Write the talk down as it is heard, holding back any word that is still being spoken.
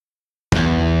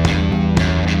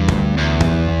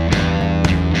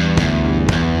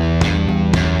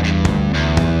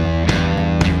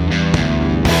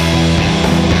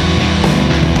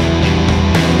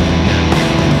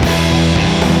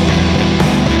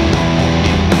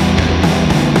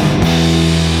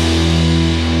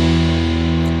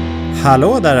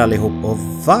Hallå där allihop och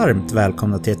varmt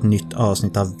välkomna till ett nytt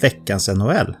avsnitt av veckans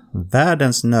NHL.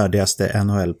 Världens nördigaste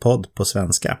NHL-podd på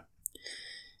svenska.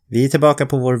 Vi är tillbaka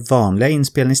på vår vanliga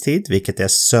inspelningstid, vilket är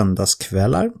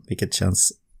söndagskvällar, vilket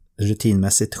känns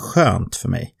rutinmässigt skönt för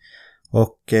mig.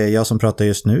 Och jag som pratar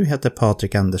just nu heter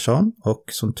Patrik Andersson och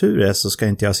som tur är så ska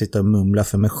inte jag sitta och mumla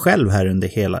för mig själv här under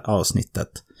hela avsnittet.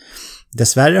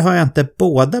 Dessvärre har jag inte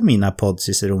båda mina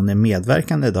poddciceroner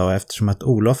medverkande idag eftersom att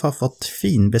Olof har fått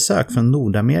finbesök från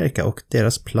Nordamerika och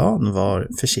deras plan var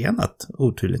försenat,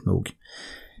 oturligt nog.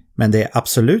 Men det är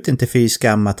absolut inte fy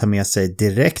skam att ta med sig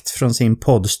direkt från sin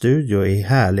poddstudio i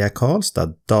härliga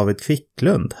Karlstad, David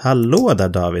Kvicklund. Hallå där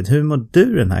David, hur mår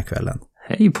du den här kvällen?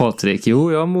 Hej Patrik,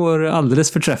 jo jag mår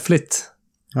alldeles förträffligt.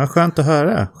 Ja, skönt att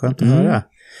höra, höra.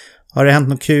 Har det hänt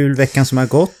något kul veckan som har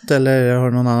gått eller har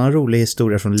du någon annan rolig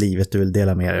historia från livet du vill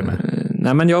dela med dig med?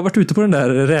 Nej men jag har varit ute på den där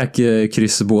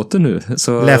räkkryssbåten nu.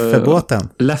 Så, Leffebåten?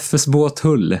 Leffes båt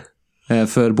Hull.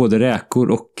 För både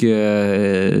räkor och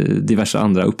diverse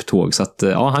andra upptåg. Så att,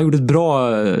 ja, han gjorde ett bra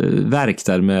verk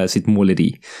där med sitt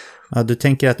måleri. Ja, du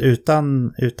tänker att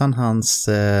utan hans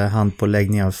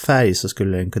handpåläggning av färg så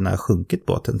skulle den kunna ha sjunkit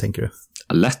båten, tänker du?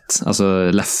 Lätt.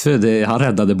 Alltså Leffe, han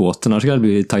räddade båten. Annars skulle det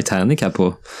bli Titanic här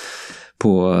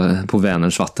på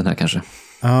Vänerns vatten här kanske.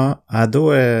 Ja,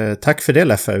 då tack för det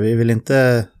Leffe. Vi vill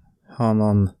inte ha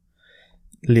någon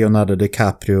Leonardo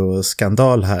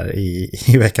DiCaprio-skandal här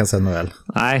i veckans NHL.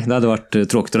 Nej, det hade varit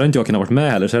tråkigt. Då hade inte jag kunnat varit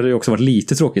med heller. Så hade det också varit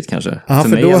lite tråkigt kanske. Ja,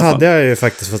 för då hade jag ju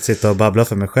faktiskt fått sitta och babbla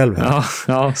för mig själv här.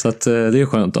 Ja, så att, det är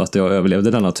skönt då att jag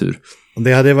överlevde denna tur. Och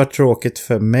det hade varit tråkigt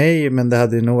för mig, men det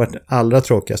hade nog varit allra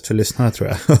tråkigast för lyssnarna tror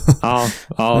jag.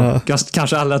 Ja.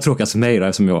 Kanske allra tråkigast för mig då,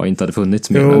 eftersom jag inte hade funnits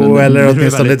med. Jo, eller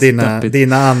åtminstone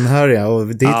dina anhöriga. Och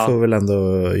dit får väl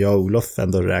ändå jag och Olof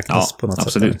ändå räknas på något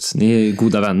absolut. sätt. Ni är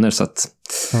goda vänner, så att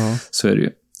så är det ju.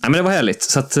 Nej, men det var härligt.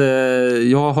 Så att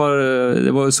det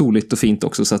var soligt och fint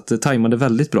också, så att det tajmade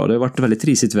väldigt bra. Det har varit väldigt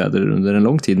risigt väder under en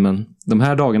lång tid, men de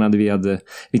här dagarna när vi hade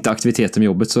lite aktiviteter med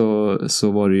jobbet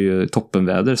så var det ju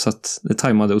toppenväder, så att det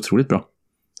tajmade otroligt bra.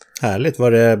 Härligt.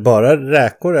 Var det bara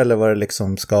räkor eller var det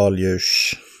liksom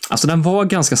skaldjurs? Alltså den var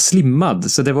ganska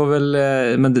slimmad, så det var väl,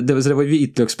 men det var ju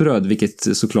vitlöksbröd,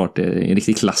 vilket såklart är en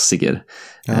riktig klassiker.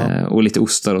 Och lite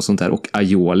ostar och sånt där, och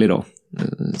aioli då.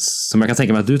 Som jag kan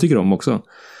tänka mig att du tycker om också.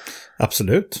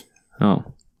 Absolut. Ja.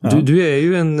 Du är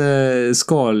ju en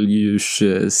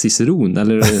skaldjurs-ciceron,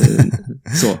 eller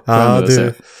så.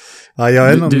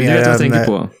 Jag är nog du mer vet vad jag tänker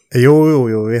på.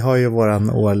 Jo, vi har ju våran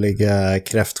årliga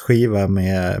kräftskiva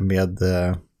med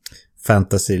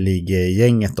Fantasy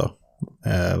League-gänget då.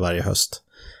 Varje höst.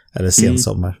 Eller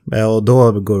sensommar. Och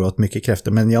då går det åt mycket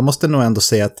kräftor. Men jag måste nog ändå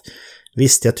säga att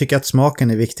visst, jag tycker att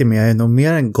smaken är viktig, men jag är nog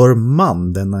mer en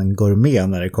gourmand än en gourmet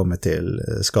när det kommer till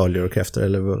skaldjur och kräftor.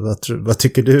 Eller vad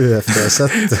tycker du efter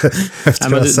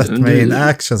att ha sett mig in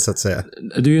action, så att säga?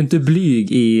 Du är ju inte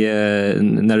blyg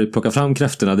när du plockar fram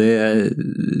kräftorna.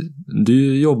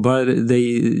 Du jobbar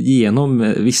dig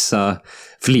igenom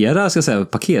flera ska jag säga,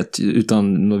 paket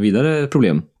utan något vidare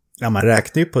problem. Ja, man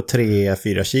räknar ju på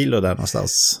 3-4 kilo där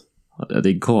någonstans. Det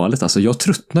är galet. Alltså, jag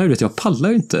tröttnar ju. Jag pallar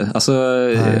ju inte. Alltså,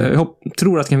 jag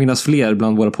tror att det kan finnas fler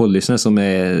bland våra poddlyssnare som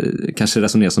kanske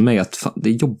resonerar som mig. Att fan, det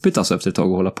är jobbigt alltså efter ett tag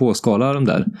att hålla på och skala de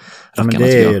där. Ja, men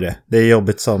det är ju det. Det är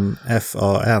jobbigt som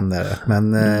FAN är det.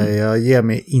 Men jag ger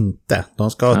mig inte.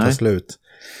 De ska ta slut.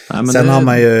 Nej, sen har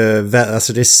man ju,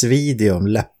 alltså det svider om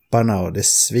läpparna och det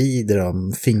svider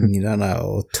om fingrarna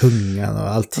och tungan och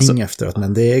allting alltså, efteråt.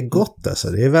 Men det är gott alltså,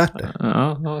 det är värt det.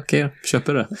 Ja, okej.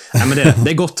 Köper det. Nej, men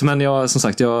det är gott, men jag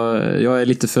är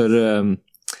lite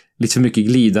för mycket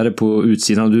glidare på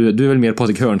utsidan. Du är väl mer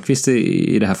Patrik Hörnqvist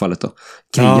i det här fallet då?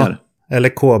 Krigar. Ja, eller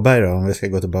Kåberg då, om vi ska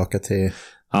gå tillbaka till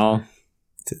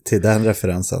den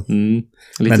referensen.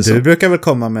 Men du brukar väl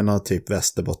komma med någon typ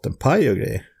västerbottenpaj och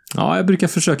grejer? Ja, jag brukar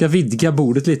försöka vidga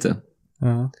bordet lite.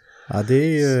 Ja,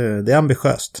 det är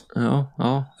ambitiöst.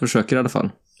 Ja, försöker i alla fall.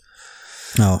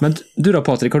 Ja. Men du då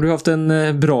Patrik, har du haft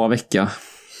en bra vecka?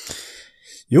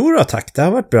 Jo då, tack. Det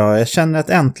har varit bra. Jag känner att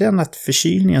äntligen att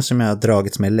förkylningen som jag har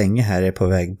dragits med länge här är på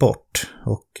väg bort.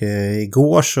 Och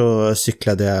igår så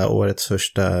cyklade jag årets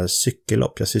första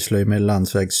cykellopp. Jag sysslar ju med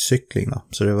landsvägscykling då.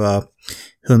 Så det var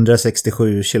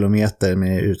 167 kilometer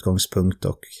med utgångspunkt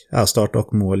och start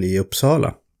och mål i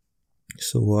Uppsala.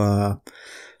 Så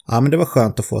men det var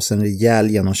skönt att få sig en rejäl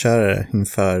genomkörare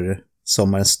inför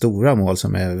sommarens stora mål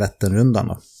som är Vätternrundan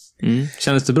då.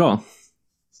 Kändes det bra?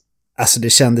 Alltså det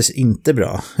kändes inte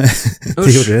bra.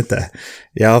 Det gjorde det inte.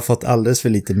 Jag har fått alldeles för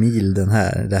lite mil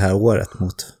det här året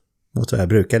mot vad jag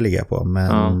brukar ligga på.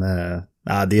 Men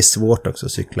det är svårt också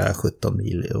att cykla 17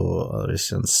 mil och det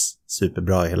känns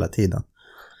superbra hela tiden.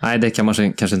 Nej, det kan man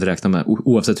kanske inte räkna med,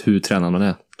 oavsett hur tränad man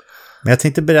är. Men jag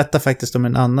tänkte berätta faktiskt om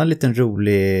en annan liten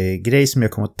rolig grej som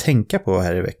jag kom att tänka på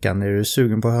här i veckan. Är du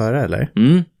sugen på att höra, eller?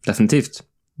 Definitivt.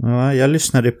 Ja, jag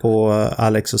lyssnade på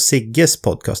Alex och Sigges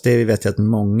podcast. Det vet jag att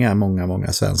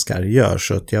många svenskar gör,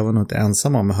 så att jag var nog inte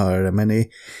ensam om att höra det. Men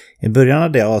i början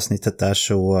av det avsnittet där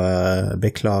så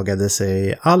beklagade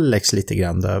sig Alex lite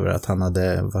grann över att han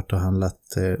hade varit och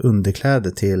handlat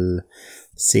underkläder till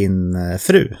sin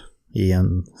fru i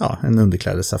en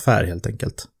underklädesaffär helt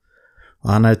enkelt. Och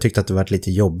han hade tyckt att det varit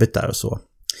lite jobbigt där och så.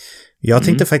 Jag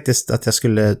tänkte faktiskt att jag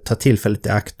skulle ta tillfället i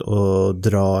akt och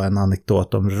dra en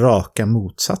anekdot om raka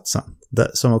motsatsen.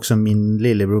 Som också min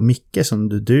lillebror Micke, som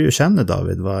du känner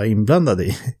David, var inblandad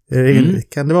i.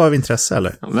 Kan det vara av intresse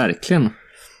eller? Ja, verkligen.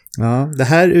 Ja, det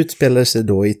här utspelade sig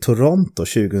då i Toronto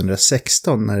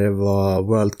 2016 när det var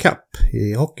World Cup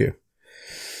i hockey.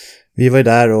 Vi var ju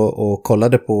där och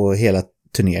kollade på hela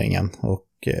turneringen och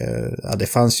det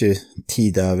fanns ju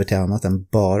tid över till annat än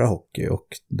bara hockey, och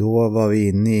då var vi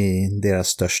inne i deras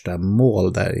största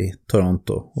mål där i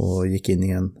Toronto och gick in i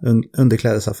en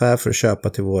underklädesaffär för att köpa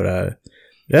till våra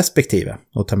respektive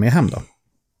och ta med hem då.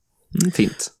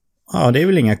 Fint. Ja, det är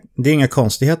väl inga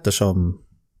konstigheter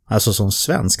som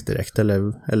svensk direkt,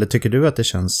 eller tycker du att det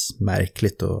känns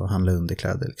märkligt att handla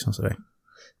underkläder liksom sådär?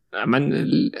 Ja, men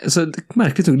alltså,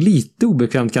 märkligt och lite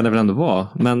obekvämt kan det väl ändå vara,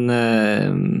 men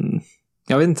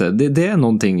jag vet inte, det är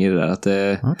någonting i det där att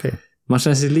man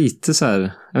känner sig lite så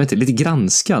här, jag vet inte, lite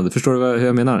granskad, förstår du hur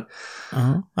jag menar?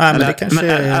 Men det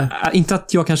kanske inte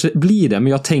att jag kanske blir det,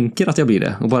 men jag tänker att jag blir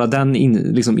det, och bara den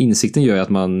insikten gör ju att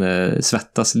man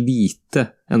svettas lite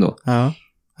ändå. Ja,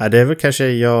 det är väl kanske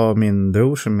jag och min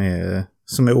bror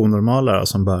som är onormala då,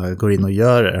 som bara går in och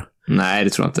gör det. Nej, det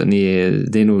tror jag inte.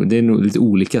 Det är nog lite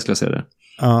olika, skulle jag säga det.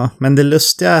 Ja, men det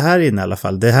lustiga här inne i alla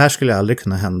fall, det här skulle aldrig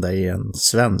kunna hända i en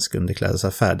svensk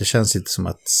underklädesaffär. Det känns inte som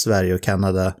att Sverige och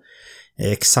Kanada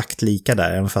är exakt lika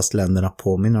där, även fast länderna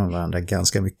påminner om varandra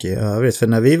ganska mycket i övrigt. För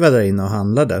när vi var där inne och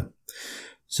handlade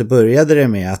så började det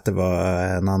med att det var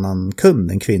en annan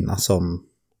kund, en kvinna,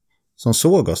 som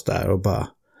såg oss där och bara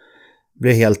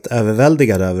blev helt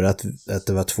överväldigad över att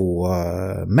det var 2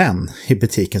 män i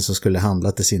butiken som skulle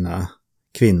handla till sina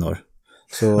kvinnor.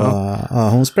 Så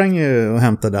hon sprang ju och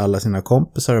hämtade alla sina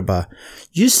kompisar och bara,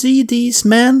 "You see these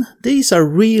men? These are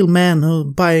real men who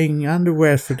are buying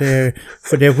underwear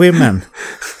for their women."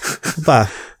 Och bara,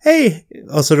 "Hey!"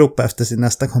 Och så ropade efter sin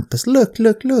nästa kompis,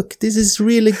 Look, this is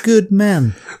really good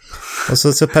men." Och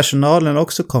så personalen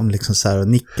också kom liksom så här och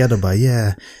nickade och bara,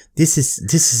 "Yeah, this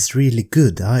is really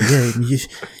good.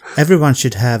 Everyone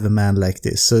should have a man like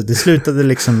this." Så det slutade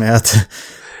liksom med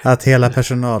att hela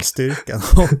personalstyrkan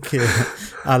och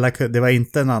det var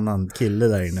inte en annan kille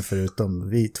där inne förutom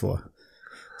vi 2,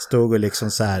 stod och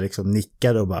liksom så här liksom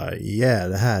nickade och bara, "Yeah,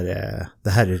 det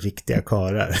här är riktiga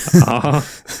karlar."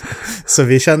 Så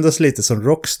vi kände oss lite som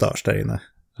rockstars där inne.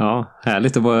 Ja,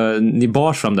 härligt. Ni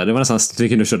bars fram där. Det var nästan att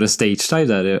du körde stage dive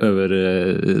där över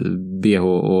BH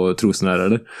och trosorna där,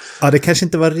 eller? Ja, det kanske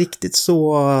inte var riktigt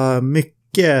så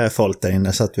mycket folk där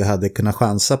inne så att vi hade kunnat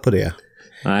chansa på det.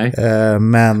 Nej.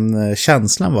 Men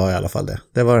känslan var i alla fall det.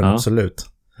 Det var den absolut.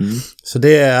 Så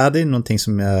det är någonting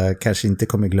som jag kanske inte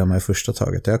kommer glömma i första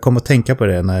taget. Jag kom att tänka på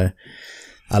det när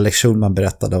Alex Schulman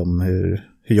berättade om hur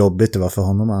jobbigt det var för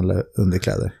honom att handla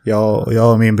underkläder.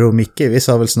 Jag och min bror Micke, vi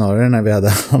sa väl snarare när vi hade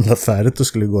handlat färdigt och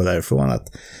skulle gå därifrån att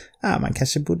man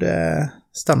kanske borde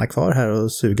stanna kvar här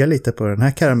och suga lite på den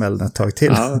här karamellen ett tag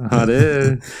till. Ja,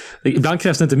 ibland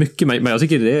krävs det inte mycket, men jag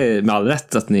tycker det är med all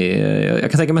rätt att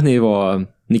jag kan tänka mig att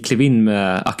ni klev in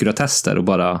med akkuratester och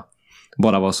bara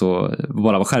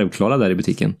var självklara där i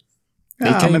butiken.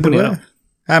 Det kan imponera.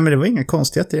 Men det var inga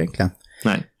konstigheter egentligen.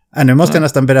 Nej. Nu måste jag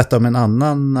nästan berätta om en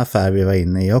annan affär vi var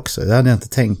inne i också. Det hade jag inte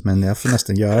tänkt, men jag får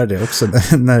nästan göra det också.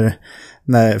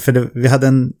 Vi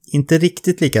hade inte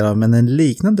riktigt likadan, men en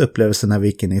liknande upplevelse när vi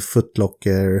gick in i Foot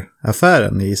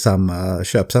Locker-affären i samma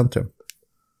köpcentrum.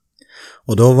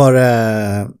 Och då var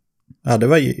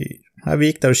vi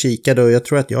gick där och kikade och jag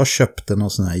tror att jag köpte någon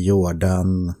sån här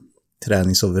Jordan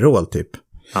träningsoverall typ.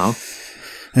 Ja.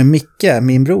 Micke,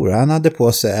 min bror, han hade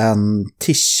på sig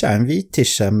en vit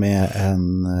tisha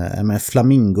med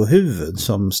flamingohuvud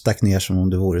som stack ner som om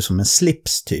det vore som en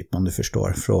slips typ, om du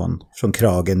förstår, från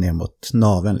kragen ner mot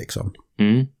naveln liksom.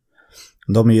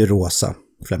 De är ju rosa,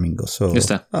 flamingos. Så, just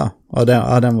det.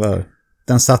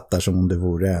 Den satt där som om det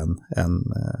vore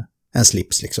en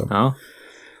slips liksom. Ja.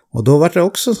 Och då var det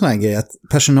också en sån här grej att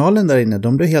personalen där inne,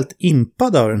 de blev helt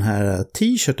impade av den här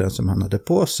t-shirten som han hade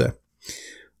på sig.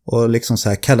 Och liksom så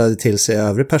här kallade till sig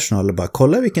övrig personal och bara,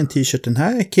 "Kolla vilken t-shirt den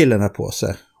här killen har på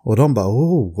sig." Och de bara,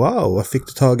 oh wow, vad fick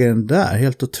du tag i den där?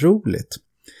 Helt otroligt.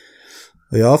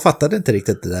 Och jag fattade inte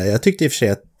riktigt det där. Jag tyckte i och för sig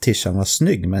att tishan var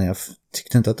snygg, men jag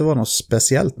tyckte inte att det var något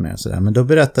speciellt med den sådär. Men då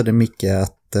berättade Micke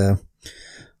att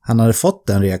han hade fått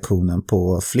den reaktionen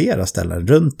på flera ställen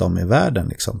runt om i världen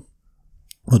liksom.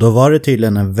 Och då var det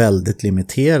tydligen en väldigt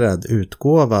limiterad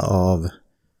utgåva av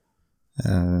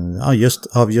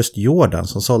just Jordan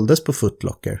som såldes på Foot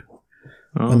Locker.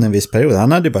 Under en viss period.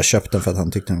 Han hade bara köpt den för att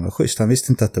han tyckte den var schysst. Han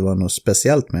visste inte att det var något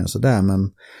speciellt med den sådär,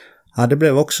 men ja, det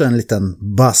blev också en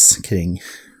liten buzz kring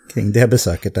det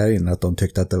besöket där inne, att de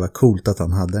tyckte att det var coolt att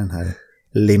han hade den här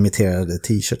limiterade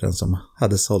t-shirten som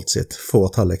hade sålts i ett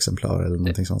fåtal exemplar eller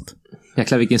någonting sånt.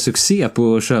 Jäklar vilken succé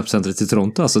på köpcentret i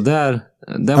Toronto. Alltså där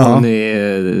var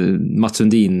ni Mats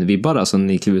Sundin-vibbar alltså,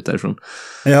 ni klev ut därifrån.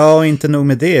 Ja, och inte nog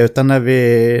med det, utan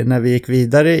när vi gick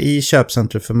vidare i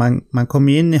köpcentret, för man kom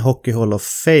in i Hockey Hall of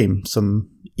Fame som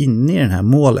inne i den här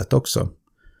målet också.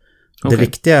 Det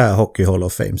riktiga Hockey Hall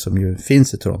of Fame som ju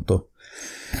finns i Toronto.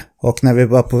 Och när vi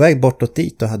var på väg bortåt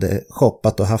dit och hade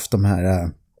shoppat och haft de här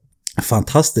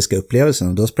fantastiska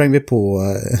upplevelserna, då sprang vi på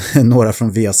några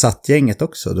från Viasat-gänget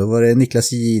också. Då var det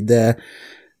Niklas Gide,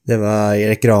 det var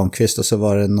Erik Granqvist och så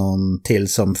var det någon till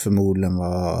som förmodligen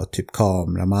var typ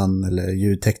kameraman eller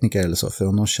ljudtekniker eller så, för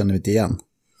någon känner vi inte igen.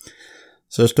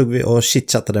 Så då stod vi och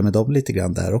chitchattade med dem lite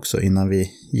grann där också innan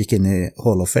vi gick in i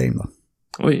Hall of Fame då.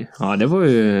 Oj, ja det var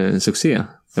ju en succé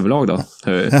överlag då.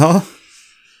 Ja.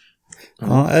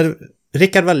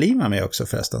 Rickard Wallin var med också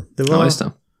förresten. Det var, ja, just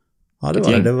det.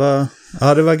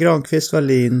 Ja, det var Granqvist,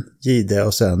 Wallin, Gide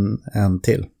och sen en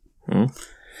till.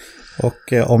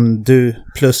 Och om du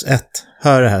plus ett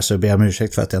hör det här så ber jag om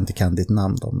ursäkt för att jag inte kan ditt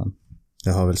namn då, men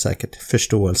jag har väl säkert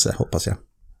förståelse, hoppas jag.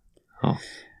 Ja.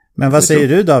 Men vad säger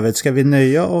du, David? Ska vi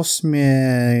nöja oss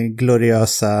med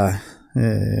gloriösa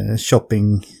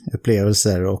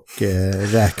shoppingupplevelser och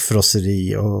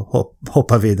räkfrosseri och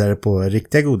hoppa vidare på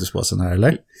riktiga godispåsen här,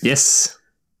 eller? Yes.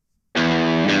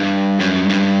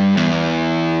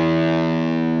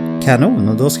 Kanon,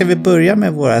 och då ska vi börja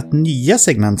med vårt nya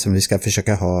segment som vi ska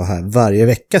försöka ha här varje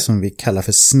vecka, som vi kallar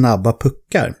för snabba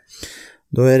puckar.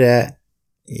 Då är det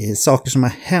saker som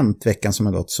har hänt veckan som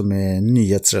har gått som är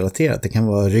nyhetsrelaterat. Det kan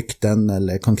vara rykten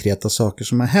eller konkreta saker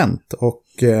som har hänt. Och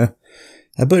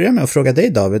jag börjar med att fråga dig,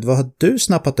 David, vad har du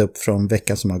snappat upp från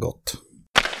veckan som har gått?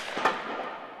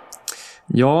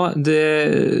 Ja,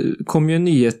 det kom ju en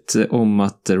nyhet om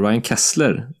att Ryan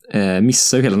Kesler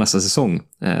missar ju hela nästa säsong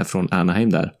från Anaheim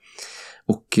där.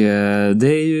 Och det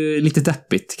är ju lite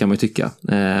deppigt kan man ju tycka.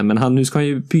 Men nu ska han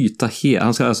ju byta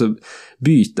han ska alltså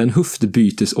byta en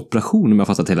höftbytesoperation om jag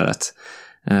fattat hela rätt.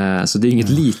 Så det är inget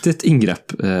litet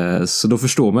ingrepp. Så då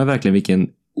förstår man verkligen vilken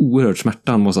oerhört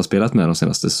smärta han måste ha spelat med de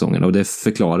senaste säsongerna. Och det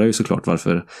förklarar ju såklart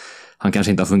varför han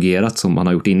kanske inte har fungerat som han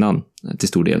har gjort innan till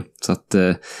stor del. Så att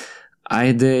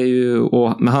nej, det är ju...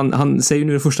 Men han säger ju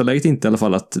nu i det första läget inte i alla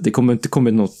fall att det kommer inte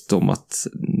kommit något om att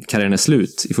karriären är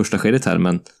slut i första skedet här,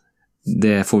 men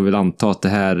det får vi väl anta att det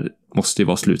här måste ju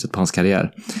vara slutet på hans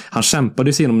karriär. Han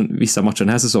kämpade sig igenom vissa matcher den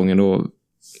här säsongen och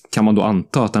kan man då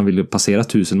anta att han ville passera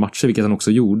 1000 matcher, vilket han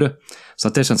också gjorde. Så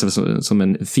att det känns som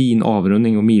en fin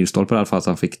avrundning och milstolpe i alla fall att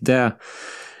han fick det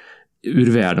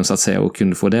ur världen så att säga och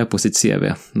kunde få det på sitt CV.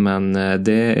 Men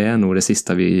det är nog det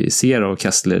sista vi ser av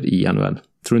Kesler i NHL.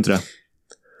 Tror du inte det?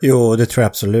 Jo, det tror jag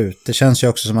absolut. Det känns ju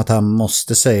också som att han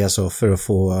måste säga så för att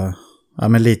få, ja,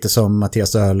 men lite som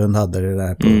Mattias Öhlund hade det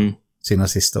där på sina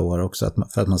sista år också,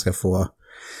 för att man ska få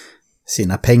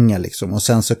sina pengar liksom. Och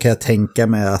sen så kan jag tänka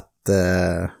mig att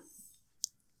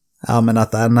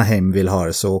att Anaheim vill ha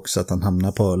det så också, att han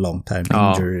hamnar på long term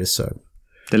injury reserve.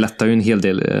 Det lättar ju en hel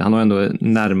del. Han har ändå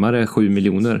närmare 7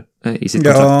 miljoner i sitt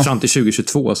kontrakt fram till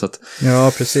 2022. Så att...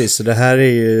 Ja, precis. Så det här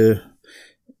är ju...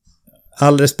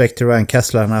 All respekt till Ryan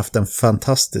Kesler, han har haft en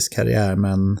fantastisk karriär,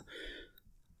 men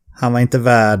han var inte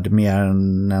värd mer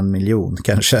än 1 miljon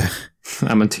kanske.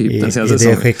 Ja, men typ i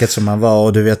det skicket som han var.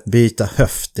 Och du vet, byta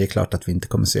höft, det är klart att vi inte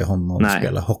kommer se honom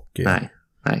spela hockey.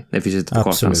 Nej, det finns inte på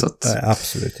kartan. Så att... Nej,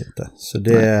 absolut inte. Så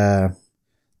det är...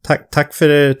 Tack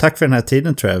för den här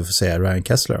tiden tror jag, för att säga Ryan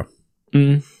Kesler.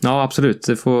 Ja, absolut.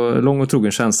 Det får lång och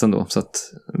trogen tjänst ändå. Så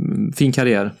att, fin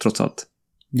karriär, trots allt.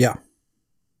 Ja.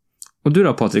 Och du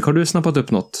då, Patrik, har du snappat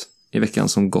upp något i veckan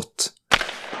som gått?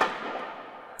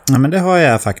 Ja, men det har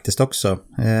jag faktiskt också.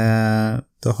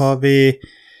 Då har vi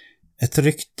ett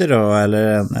rykte då,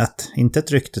 eller inte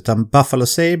ett rykte, utan Buffalo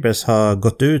Sabres har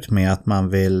gått ut med att man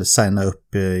vill signa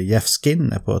upp Jeff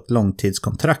Skinner på ett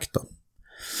långtidskontrakt då.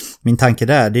 Min tanke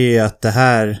där, det är ju att det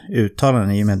här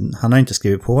uttalandet, han har inte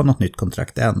skrivit på något nytt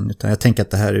kontrakt än, utan jag tänker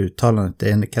att det här uttalandet,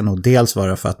 det kan nog dels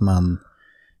vara för att man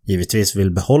givetvis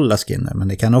vill behålla Skinner, men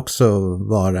det kan också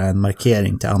vara en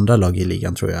markering till andra lag i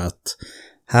ligan, tror jag, att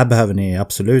här behöver ni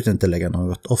absolut inte lägga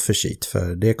något offersheet,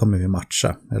 för det kommer vi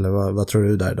matcha. Eller vad tror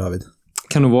du där, David?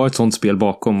 Kan nog vara ett sånt spel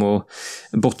bakom, och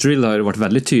Botterill har ju varit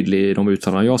väldigt tydlig i de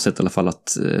uttalanden jag har sett i alla fall,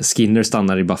 att Skinner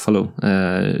stannar i Buffalo.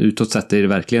 Utåt sett är det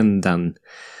verkligen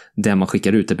det man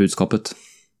skickar ut, det budskapet.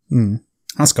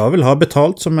 Han ska väl ha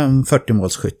betalt som en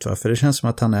 40-målsskytt, va? För det känns som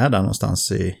att han är där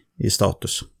någonstans i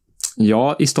status.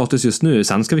 Ja, i status just nu.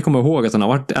 Sen ska vi komma ihåg att han har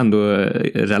varit ändå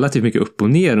relativt mycket upp och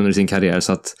ner under sin karriär,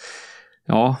 så att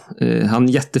ja, han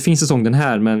jättefin säsong den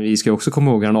här, men vi ska också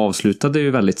komma ihåg att han avslutade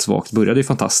ju väldigt svagt, började ju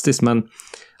fantastiskt, men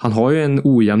han har ju en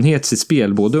ojämnhet i sitt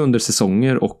spel både under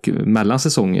säsonger och mellan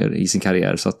säsonger i sin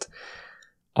karriär, så att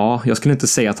ja, jag skulle inte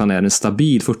säga att han är en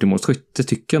stabil 40-målsskytt, det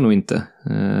tycker jag nog inte.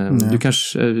 Du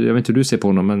kanske, jag vet inte hur du ser på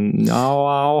honom, men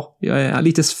ja, jag är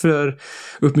lite för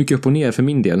mycket upp och ner för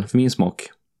min del, för min smak.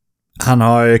 Han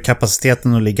har ju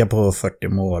kapaciteten att ligga på 40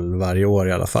 mål varje år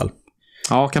i alla fall.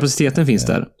 Ja, kapaciteten finns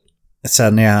där.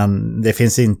 Sen det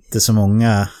finns inte så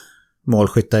många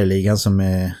målskyttar i ligan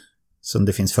som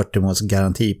det finns 40 måls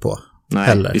garanti på. Nej,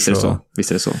 heller, visst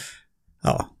är det så.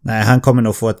 Ja, nej, han kommer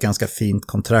nog få ett ganska fint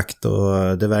kontrakt,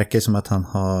 och det verkar som att han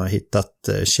har hittat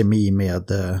kemi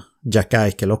med Jack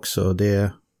Eichel också.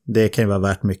 Det kan ju vara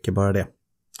värt mycket, bara det.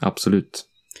 Absolut.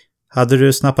 Hade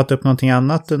du snappat upp någonting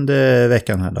annat under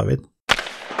veckan här, David?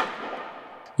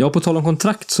 Ja, på tal om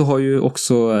kontrakt så har ju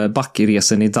också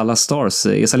backresen i Dallas Stars,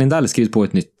 Esa Lindell, skrivit på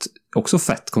ett nytt, också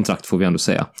fett kontrakt får vi ändå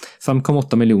säga.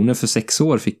 5,8 miljoner för 6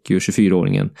 år fick ju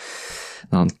 24-åringen.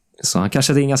 Så han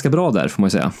kanske är ganska bra där, får man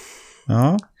ju säga.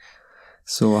 Ja.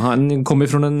 Så han kommer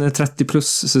från en 30+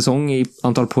 säsong i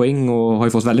antal poäng och har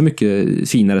ju fått väldigt mycket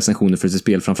fina recensioner för sitt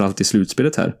spel, framförallt i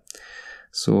slutspelet här.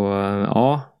 Så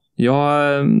ja,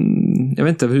 jag vet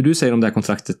inte hur du säger om det här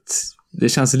kontraktet. Det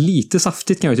känns lite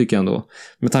saftigt, kan jag tycka ändå,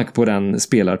 med tanke på den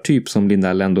spelartyp som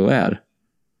Lindell ändå är.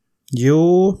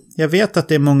 Jo, jag vet att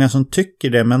det är många som tycker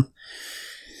det, men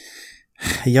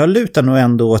jag lutar nog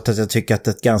ändå åt att jag tycker att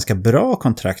det är ett ganska bra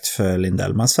kontrakt för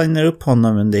Lindell. Man signar upp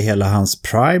honom under hela hans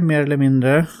prime mer eller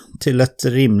mindre till ett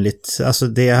rimligt, alltså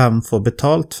det han får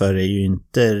betalt för är ju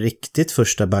inte riktigt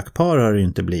första backpar, har det ju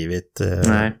inte blivit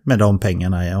med de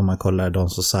pengarna om man kollar de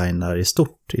som signar i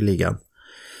stort i ligan.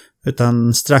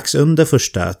 Utan strax under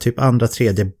första, typ andra,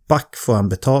 tredje back får han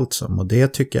betalt som, och det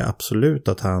tycker jag absolut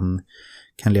att han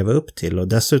kan leva upp till. Och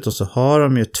dessutom så har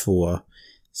de ju 2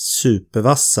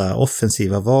 supervassa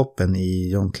offensiva vapen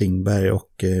i John Klingberg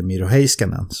och Miro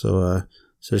Heiskanen. Så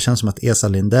det känns som att Esa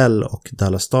Lindell och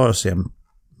Dallas Stars är en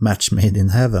match made in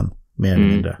heaven, mer eller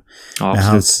mindre. Ja,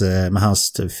 med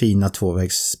hans fina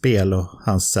tvåvägsspel och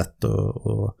hans sätt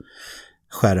att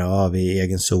skära av i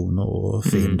egen zon och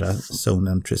förhindra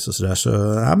zone entries och sådär. Så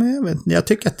ja, men jag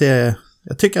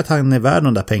tycker att han är värd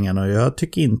de där pengarna, och jag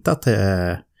tycker inte att det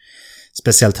är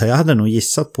speciellt. Jag hade nog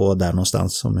gissat på där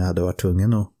någonstans om jag hade varit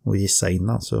tvungen att gissa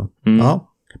innan. Så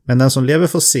ja, men den som lever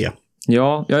får se.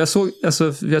 Ja,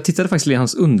 jag tittade faktiskt i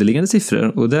hans underliggande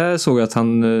siffror, och där såg jag att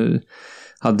han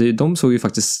de såg ju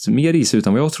faktiskt mer is ut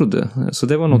än vad jag trodde. Så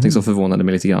det var någonting som förvånade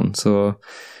mig lite grann. Så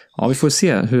ja, vi får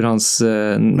se hur hans...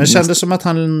 Men det kändes som att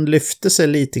han lyfte sig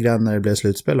lite grann när det blev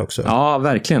slutspel också. Ja,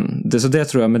 verkligen. Det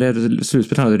tror jag, med det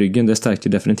slutspel han hade i ryggen, det stärkte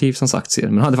ju definitivt hans aktier.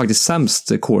 Men han hade faktiskt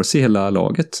sämst Corsi i hela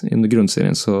laget under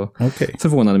grundserien, så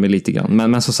förvånade mig lite grann.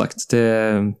 Men som sagt, det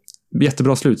är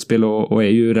jättebra slutspel och är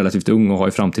ju relativt ung och har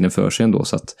ju framtiden för sig ändå,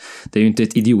 så att det är ju inte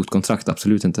ett idiotkontrakt,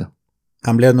 absolut inte.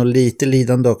 Han blev nog lite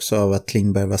lidande också av att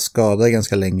Klingberg var skadad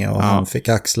ganska länge, och han fick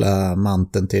axla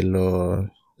manteln till och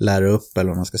lära upp, eller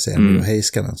vad man ska säga, Miro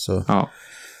Heiskanen. Så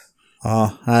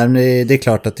ja, det är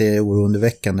klart att det är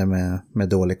oroväckande med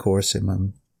dålig Corsi,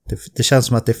 men det känns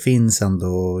som att det finns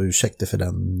ändå ursäkter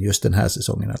för just den här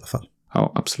säsongen i alla fall.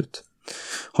 Ja, absolut.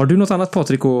 Har du något annat,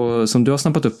 Patrik, som du har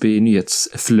snappat upp i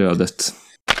nyhetsflödet?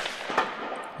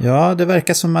 Ja, det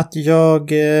verkar som att jag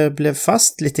blev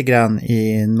fast lite grann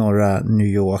i norra New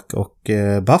York och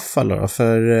Buffalo.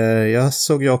 För jag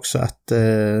såg ju också att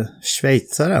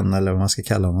schweizaren, eller vad man ska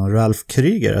kalla honom, Ralph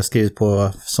Kryger, har skrivit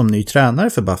på som ny tränare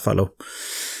för Buffalo.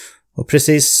 Och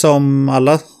precis som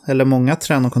alla, eller många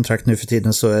tränarkontrakt nu för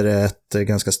tiden, så är det ett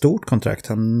ganska stort kontrakt.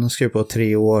 Han skrev på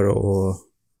 3 år och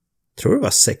tror det var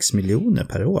 6 miljoner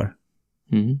per år.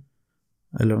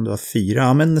 Eller om det var 4.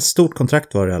 Ja, men ett stort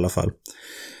kontrakt var det i alla fall.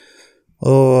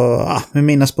 Och med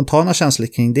mina spontana känslor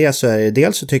kring det, så är det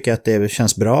dels så tycker jag att det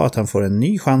känns bra att han får en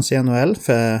ny chans i NHL,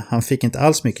 för han fick inte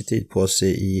alls mycket tid på sig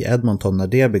i Edmonton när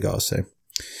det begav sig.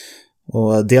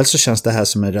 Och dels så känns det här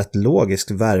som en rätt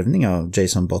logisk värvning av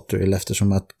Jason Botterill,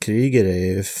 eftersom att Kryger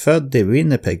är född i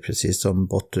Winnipeg precis som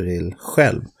Botterill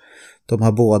själv. de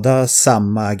har båda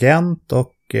samma agent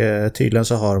och tydligen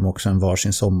så har de också en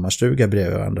varsin sommarstuga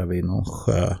bredvid varandra vid någon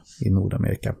sjö i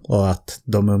Nordamerika. Och att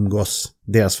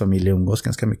deras familj umgås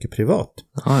ganska mycket privat.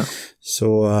 Ja.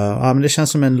 Så men det känns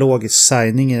som en logisk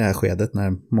signing i det här skedet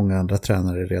när många andra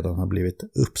tränare redan har blivit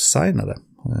uppsignade.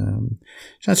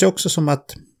 Känns ju också som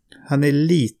att han är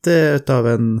lite av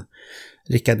en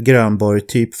Rickard Grönborg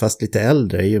typ fast lite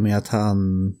äldre i och med att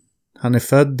han är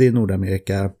född i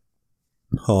Nordamerika,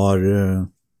 har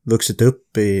vuxit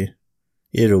upp i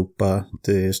Europa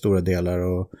till stora delar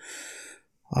och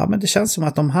men det känns som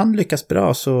att om han lyckas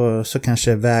bra så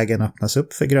kanske vägen öppnas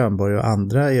upp för Grönborg och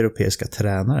andra europeiska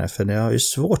tränare, för det är ju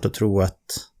svårt att tro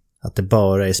att det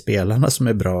bara är spelarna som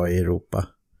är bra i Europa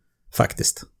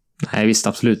faktiskt. Nej, visst,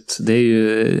 absolut. Det är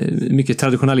ju mycket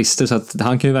traditionalister så att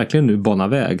han kan ju verkligen nu bana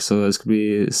väg, så det ska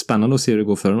bli spännande att se hur det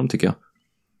går för honom, tycker jag.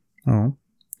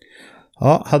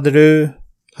 Ja, hade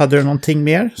du någonting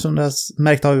mer som du har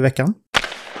märkt av i veckan?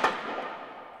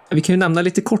 Vi kan ju nämna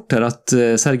lite kort här att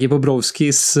Sergej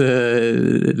Bobrovskis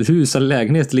hus eller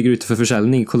lägenhet ligger ute för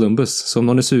försäljning i Columbus. Så om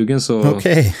någon är sugen så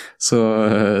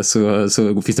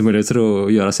finns det möjligheter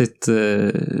att göra ett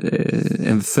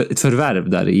förvärv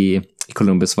där i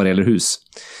Columbus vad det gäller hus.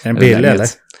 Är den billig eller?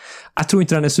 Jag tror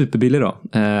inte den är superbillig då.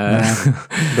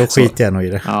 Då skiter jag nog i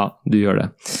det. Ja, du gör det.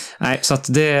 Nej, så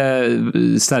att det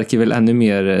stärker väl ännu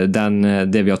mer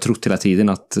det vi har trott hela tiden,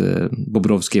 att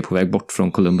Bobrovski är på väg bort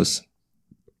från Columbus.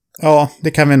 Ja,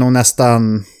 det kan vi nog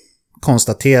nästan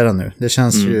konstatera nu. Det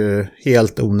känns ju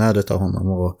helt onödigt av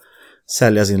honom att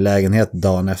sälja sin lägenhet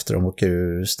dagen efter de åker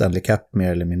ur Stanley Cup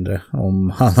mer eller mindre. Om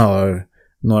han har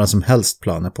några som helst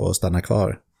planer på att stanna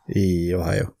kvar i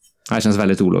Ohio. Det känns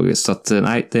väldigt ologiskt. Så att,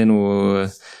 nej, det är nog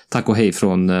tack och hej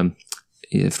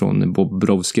från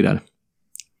Bobrovski där.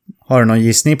 Har du någon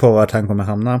gissning på vart han kommer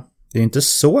hamna? Det är inte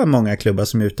så många klubbar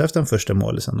som är ute efter den första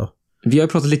målisen då. Vi har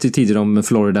pratat lite tidigare om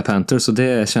Florida Panthers, och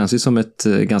det känns ju som ett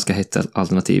ganska hett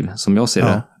alternativ som jag ser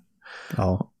det.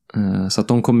 Ja. Så att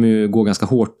de kommer ju gå ganska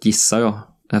hårt, gissar jag,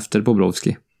 efter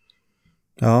Bobrovski.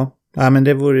 Ja, men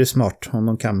det vore ju smart om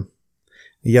de kan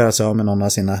göra sig av med någon av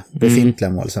sina befintliga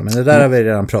mål. Men det där har vi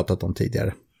redan pratat om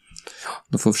tidigare. Ja,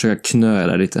 de får försöka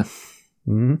knöla lite.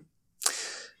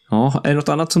 Ja, är det något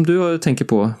annat som du tänker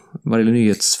på vad gäller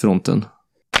nyhetsfronten?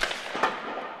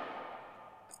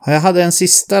 Jag hade en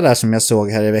sista där som jag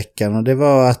såg här i veckan, och det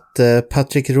var att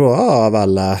Patrick Roy av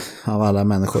alla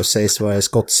människor sägs vara i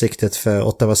skottsiktet för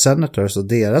Ottawa Senators och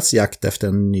deras jakt efter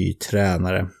en ny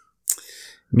tränare.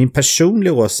 Min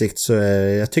personliga åsikt så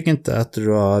är jag tycker inte att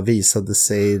Roy visade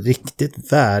sig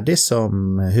riktigt värdig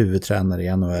som huvudtränare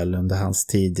i NHL under hans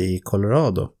tid i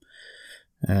Colorado.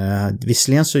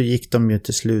 Visserligen så gick de ju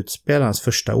till slutspel hans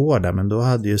första år där, men då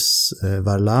hade ju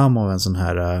Varlamov en sån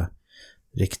här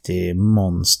riktig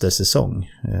monstersäsong.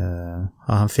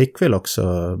 Han fick väl också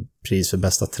pris för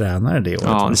bästa tränare det året.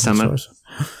 Ja, det stämmer.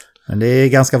 Men det är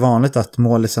ganska vanligt att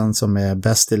målisen som är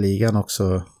bäst i ligan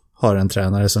också har en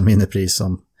tränare som vinner pris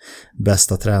som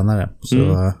bästa tränare.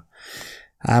 Så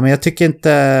men jag tycker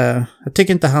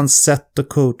inte hans sätt att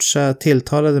coacha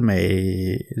tilltalade mig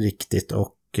riktigt,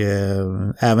 och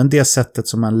även det sättet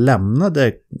som han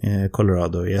lämnade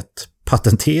Colorado i ett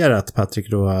patenterat Patrick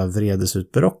Roy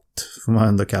vredesutbrott, får man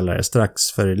ändå kalla det,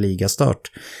 strax före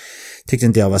ligastart, tyckte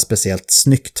inte jag var speciellt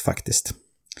snyggt faktiskt.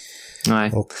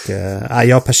 Nej. Och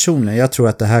jag personligen, jag tror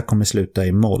att det här kommer sluta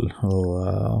i moll,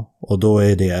 och då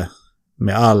är det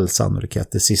med all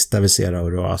sannolikhet det sista vi ser av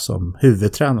Roy som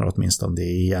huvudtränare åtminstone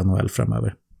i NHL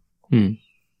framöver.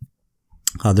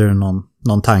 Hade du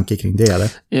någon tanke kring det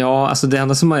eller? Ja, alltså det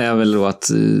enda som är väl då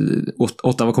att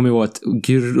Ottawa kommer ju vara ett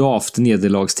gravt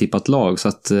nederlagstippat lag, så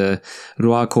att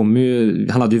Roy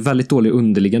han hade ju väldigt dåliga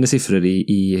underliggande siffror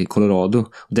i Colorado.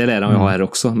 Det lär han ju ha här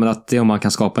också, men att det om man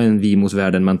kan skapa en vi mot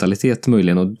världen mentalitet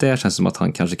möjligen, och det känns som att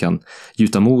han kanske kan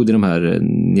gjuta mod i de här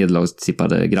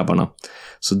nederlagstippade grabbarna.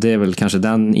 Så det är väl kanske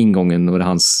den ingången och det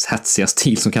hans hetsiga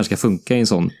stil som kanske ska funka i en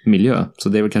sån miljö. Så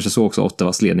det är väl kanske så också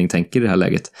Ottawas ledning tänker i det här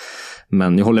läget.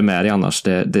 Men jag håller med dig annars.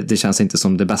 Det känns inte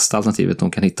som det bästa alternativet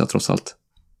de kan hitta trots allt.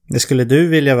 Det skulle du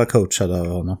vilja vara coachad av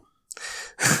honom?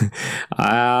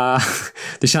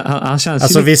 Han känns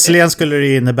alltså visserligen skulle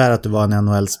det innebära att du var en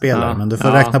NHL-spelare, men du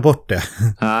får räkna bort det.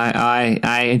 Nej,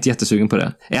 jag är inte jättesugen på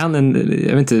det. Är han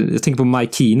jag vet inte, jag tänker på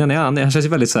Mike Keenan. Han känns ju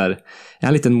väldigt så här, är han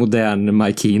en liten modern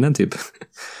Mike Keenan typ?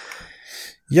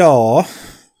 Ja,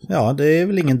 det är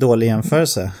väl ingen dålig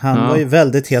jämförelse. Han var ju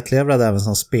väldigt hetlevrad även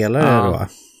som spelare då.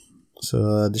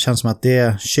 Så det känns som att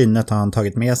det kynnet har han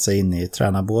tagit med sig in i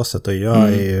tränarbåset, och jag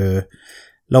är ju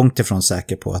långt ifrån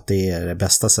säker på att det är det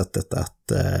bästa sättet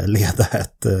att leda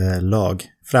ett lag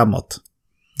framåt.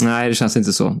 Nej, det känns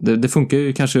inte så. Det funkar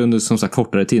ju kanske under som sagt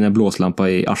kortare tid när blåslampa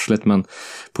i arslet, men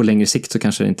på längre sikt så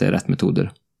kanske det inte är rätt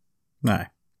metoder. Nej.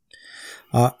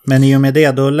 Ja, men i och med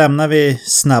det då lämnar vi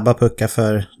snabba puckar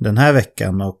för den här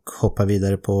veckan och hoppar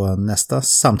vidare på nästa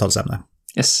samtalsämne.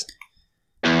 Yes.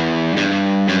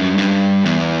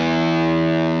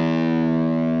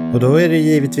 Och då är det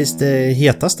givetvis det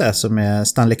hetaste som är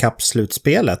Stanley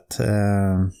Cup-slutspelet.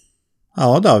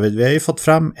 Ja, David, vi har ju fått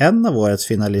fram en av årets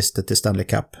finalister till Stanley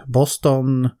Cup.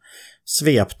 Boston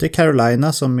svepte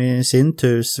Carolina som i sin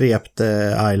tur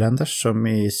svepte Islanders som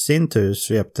i sin tur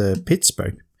svepte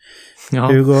Pittsburgh. Ja.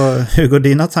 Hur går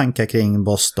dina tankar kring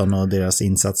Boston och deras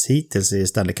insats hittills i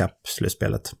Stanley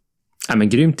Cup-slutspelet? Ja, men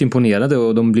grymt imponerade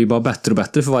och de blir bara bättre och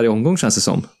bättre för varje omgång känns det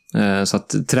som. Så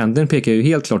att trenden pekar ju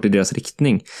helt klart i deras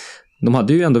riktning. De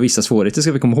hade ju ändå vissa svårigheter,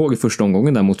 ska vi komma ihåg, i första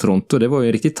omgången där mot Toronto. Det var ju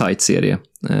en riktigt tight serie.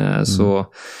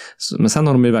 Men sen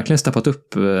har de ju verkligen steppat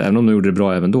upp, även om de gjorde det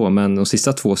bra även då. Men de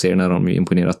sista 2 serierna har de ju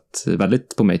imponerat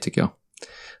väldigt på mig, tycker jag.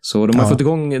 Så de har fått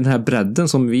igång den här bredden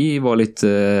som vi var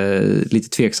lite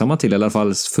tveksamma till, i alla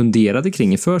fall funderade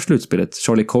kring inför slutspelet.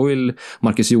 Charlie Coyle,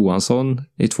 Marcus Johansson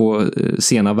i 2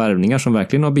 sena värvningar som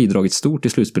verkligen har bidragit stort i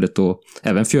slutspelet, och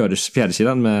även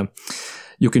fjärdesidan med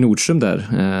Jocke Nordström där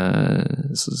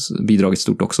bidragit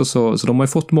stort också. Så de har ju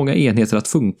fått många enheter att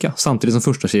funka, samtidigt som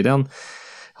första sidan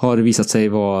har visat sig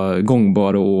vara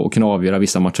gångbar och kunna avgöra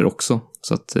vissa matcher också.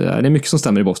 Så att, det är mycket som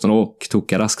stämmer i Boston, och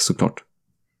Tuukka Rask såklart.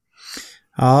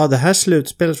 Ja, det här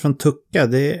slutspelet från Tuukka,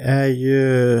 det är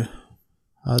ju...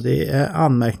 Ja, det är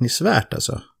anmärkningsvärt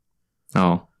alltså.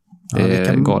 Ja, det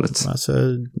är galet. Alltså,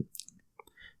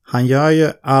 han gör ju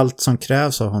allt som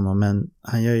krävs av honom, men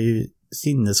han gör ju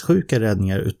sinnessjuka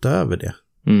räddningar utöver det.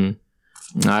 Mm.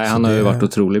 Nej, han har ju varit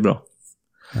otroligt bra.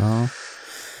 Ja.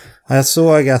 Jag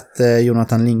såg att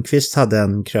Jonathan Lindqvist hade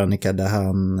en krönika där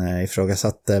han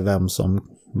ifrågasatte vem som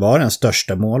var den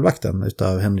största målvakten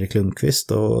utav Henrik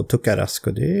Lundqvist och Tuukka Rask,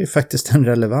 och det är faktiskt en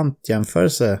relevant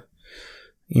jämförelse.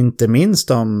 Inte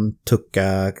minst om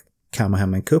Tuukka kammar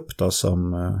hem en cup då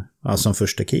som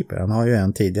första keeper. Han har ju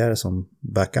en tidigare som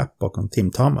backup bakom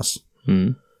Tim Thomas.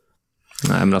 Mm.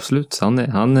 Nej, men absolut.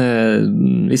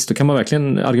 Visst, då kan man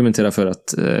verkligen argumentera för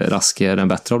att Rask är den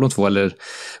bättre av de 2, eller om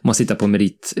man sitter på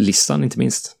meritlistan inte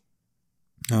minst.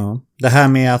 Ja, det här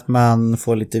med att man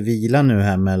får lite vila nu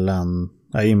här mellan,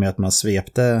 i och med att man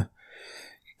svepte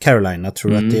Carolina,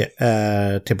 tror du att det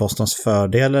är till Bostons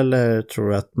fördel, eller tror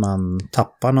du att man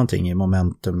tappar någonting i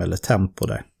momentum eller tempo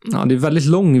där? Ja, det är väldigt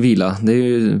lång vila. Det är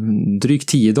ju drygt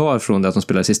 10 dagar från det att de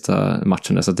spelar sista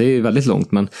matchen, så det är väldigt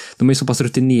långt, men de är så pass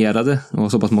rutinerade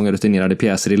och så pass många rutinerade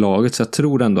pjäser i laget, så jag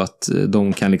tror ändå att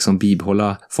de kan liksom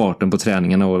bibehålla farten på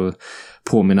träningarna och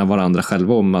påminna varandra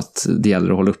själva om att det gäller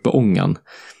att hålla uppe ångan.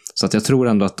 Så att jag tror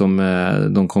ändå att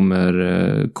de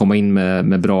kommer komma in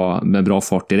med bra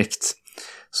fart direkt.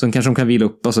 Så kanske de kan vila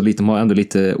upp, alltså de har ändå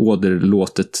lite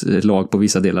åderlåtet lag på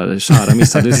vissa delar. Chara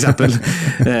missade till exempel.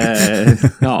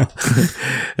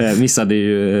 Missade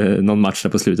ju någon match där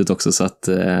på slutet också, så att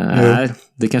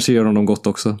det kanske gör honom gott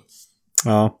också.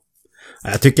 Ja.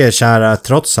 Jag tycker Chara,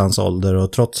 trots hans ålder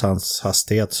och trots hans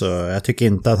hastighet, så jag tycker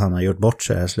inte att han har gjort bort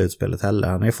sig i slutspelet heller.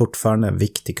 Han är fortfarande en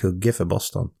viktig kugge för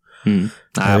Boston.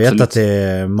 Nej, jag vet att det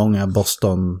är många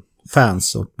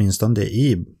Boston-fans, åtminstone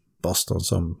i Boston,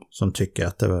 som tycker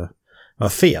att det var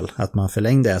fel att man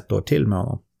förlängde 1 år till med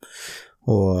honom.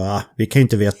 Och vi kan ju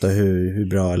inte veta hur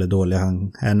bra eller dålig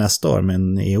han är nästa år,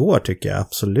 men i år tycker jag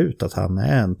absolut att han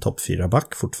är en topp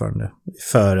 4-back fortfarande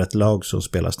för ett lag som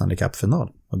spelar Stanley Cup-final.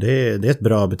 Och det är ett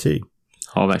bra betyg.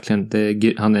 Ja, verkligen.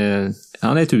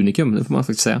 Han är ett unikum, det får man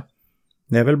faktiskt säga.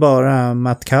 Det är väl bara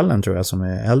Matt Cullen, tror jag, som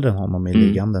är äldre än honom i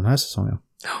ligan den här säsongen.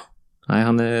 Ja. Nej,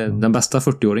 han är den bästa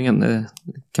 40-åringen,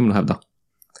 kan man nog hävda.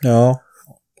 Ja,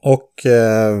 och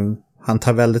han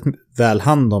tar väldigt väl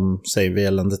hand om sig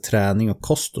gällande träning och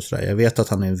kost och sådär. Jag vet att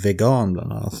han är vegan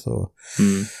bland annat. Så.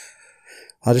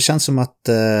 Ja, det känns som att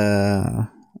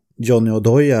Johnny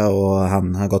Oduya och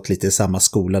han har gått lite i samma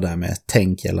skola där med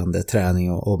tänk gällande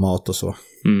träning och mat och så.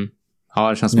 Ja,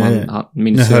 det känns som han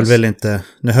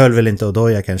nu höll väl inte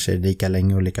Oduya kanske lika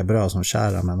länge och lika bra som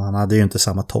Chara, men han hade ju inte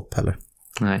samma topp heller.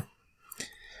 Nej.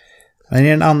 Men i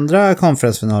den andra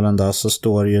konferensfinalen då, så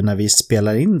står ju, när vi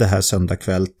spelar in det här söndag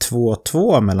kväll,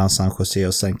 2-2 mellan San Jose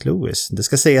och St. Louis. Det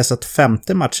ska sägas att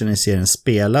 5:e matchen i serien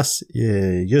spelas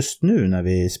just nu när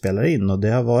vi spelar in, och det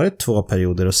har varit 2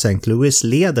 perioder och St. Louis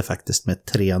leder faktiskt med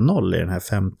 3-0 i den här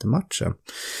 5:e matchen.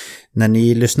 När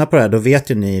ni lyssnar på det här, då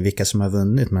vet ju ni vilka som har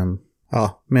vunnit, men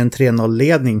med en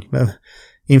 3-0-ledning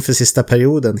inför sista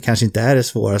perioden kanske inte är det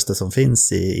svåraste som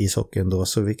finns i hockeyn då,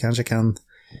 så vi kanske kan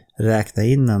räkna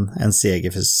in en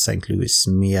seger för St. Louis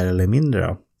mer eller mindre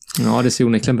då. Ja, det ser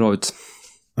onekligen bra ut.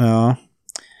 Ja.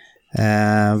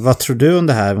 Vad tror du om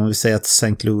det här? Om vi säger att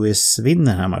St. Louis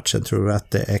vinner den här matchen, tror du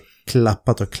att det är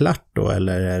klappat och klart då?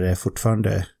 Eller är det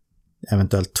fortfarande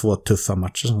eventuellt 2 tuffa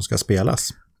matcher som ska spelas?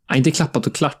 Ja, inte klappat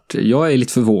och klart. Jag är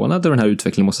lite förvånad över den här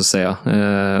utvecklingen, måste jag säga.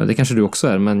 Det kanske du också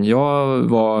är, men jag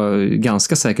var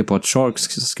ganska säker på att Sharks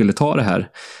skulle ta det här.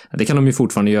 Det kan de ju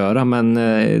fortfarande göra, men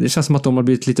det känns som att de har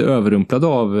blivit lite överrumplade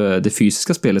av det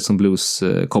fysiska spelet som Blues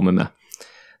kommer med.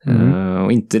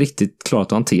 Och inte riktigt klarat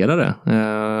att hantera det.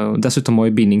 Dessutom har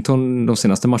ju Binnington de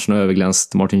senaste matcherna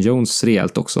överglänst Martin Jones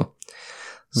rejält också.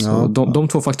 Så ja, de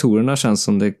 2 faktorerna känns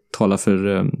som det talar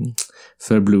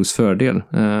för Blues fördel.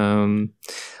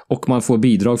 Och man får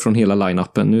bidrag från hela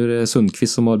line-upen. Nu är det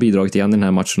Sundqvist som har bidragit igen i den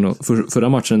här matchen. Och förra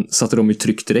matchen satte de ju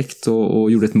tryck direkt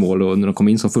och gjorde ett mål. Och när de kom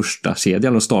in som första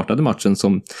kedja och startade matchen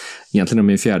som egentligen de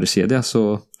är en fjärde kedja,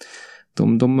 så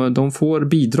de får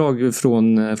bidrag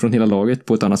från hela laget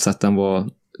på ett annat sätt än vad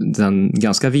den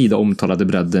ganska vida omtalade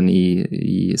bredden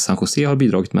i San Jose har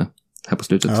bidragit med här på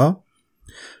slutet. Ja,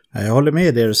 jag håller med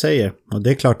i det du säger. Och det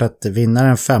är klart att vinna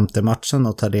den 5:e matchen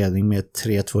och ta ledning med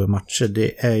 3-2 matcher,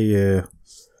 det är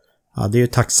ju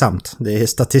tacksamt. Det är,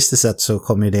 statistiskt sett så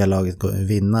kommer ju det laget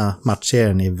vinna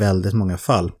matchserien i väldigt många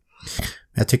fall.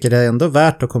 Men jag tycker det är ändå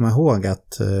värt att komma ihåg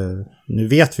att nu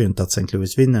vet vi ju inte att St.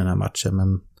 Louis vinner den här matchen,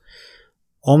 men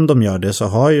om de gör det så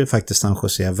har ju faktiskt San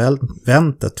Jose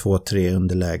vänt ett 2-3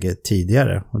 underläge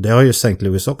tidigare. Och det har ju St.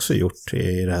 Louis också gjort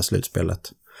i det här slutspelet.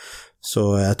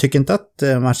 Så jag tycker inte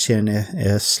att matchen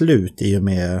är slut i och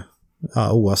med,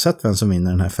 oavsett vem som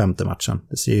vinner den här 5:e matchen.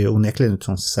 Det ser ju onekligen ut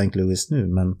som St. Louis nu,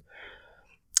 men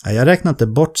jag räknar inte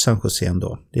bort San Jose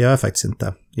ändå. Det gör jag faktiskt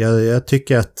inte. Jag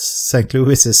tycker att St.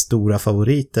 Louis är stora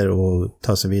favoriter och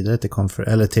tar sig vidare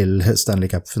till Stanley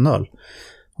Cup-final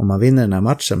om man vinner den här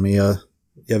matchen. Men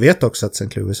jag vet också att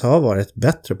St. Louis har varit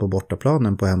bättre på bortaplan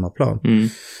än på hemmaplan.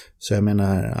 Så jag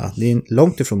menar att det är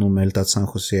långt ifrån omöjligt att San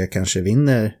Jose kanske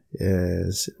vinner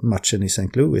matchen i St.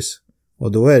 Louis.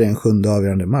 Och då är det en 7:e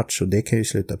avgörande match och det kan ju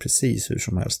sluta precis hur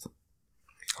som helst.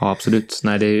 Ja, absolut.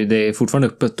 Nej, det är fortfarande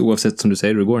öppet oavsett som du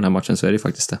säger hur det går den här matchen, så är det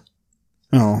faktiskt det.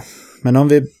 Ja, men om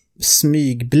vi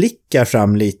smygblickar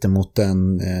fram lite mot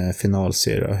en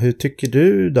finalserie. Hur tycker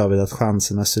du, David, att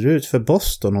chanserna ser ut för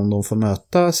Boston om de får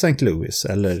möta St. Louis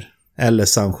eller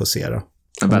San Jose då?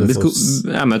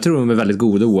 Men jag tror de är väldigt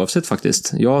goda oavsett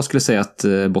faktiskt. Jag skulle säga att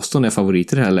Boston är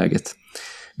favorit i det här läget.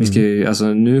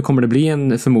 Nu kommer det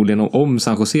bli förmodligen om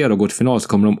San Jose då går till final, så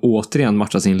kommer de återigen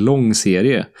matcha sin lång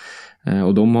serie.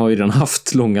 Och de har ju redan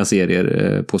haft långa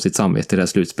serier på sitt samvete i det här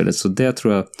slutspelet, så det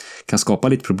tror jag kan skapa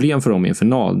lite problem för dem i en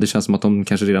final. Det känns som att de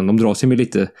kanske de drar sig med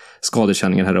lite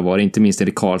skadekänningar här och var, inte minst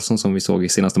Erik Karlsson som vi såg i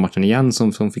senaste matchen igen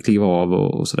som fick kliva av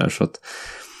och sådär. Så att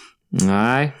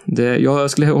nej,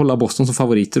 jag skulle hålla Boston som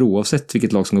favoriter oavsett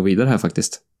vilket lag som går vidare här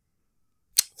faktiskt.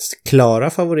 Klara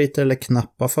favoriter eller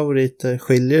knappa favoriter?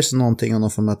 Skiljer sig någonting om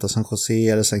de får möta San Jose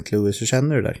eller St. Louis? Hur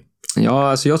känner du där? Ja,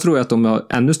 alltså jag tror att de har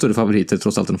ännu större favoriter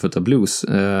trots allt de får ta Blues.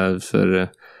 För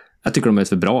jag tycker de är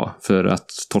för bra för att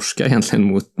torska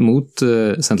egentligen mot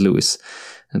St. Louis.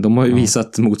 De har ju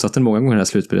visat motsatsen många gånger i det här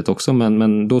slutspelet också,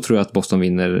 men då tror jag att Boston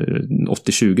vinner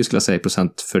 80-20 skulle jag säga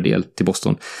procentfördel till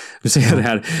Boston. Nu säger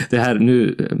jag det här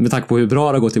nu, med tanke på hur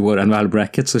bra det har gått i vår NHL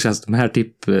bracket, så känns de här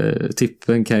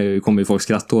tippen kommer ju folk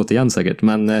skratta åt igen säkert,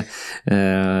 men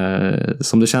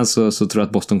som det känns så tror jag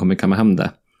att Boston kommer kamma hem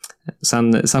det.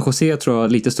 Sen San Jose tror jag har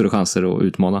lite större chanser att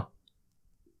utmana.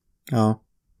 Ja.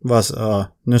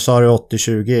 Nu sa du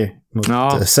 80-20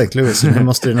 mot St. Louis, så nu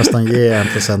måste du nästan ge en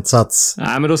procentsats.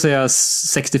 Nej, men då säger jag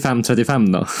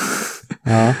 65-35 då.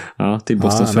 Ja, till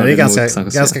Bostons fördel. Men det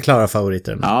är ganska klara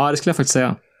favoriter. Ja, det skulle jag faktiskt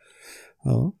säga.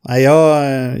 Ja,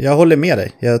 jag håller med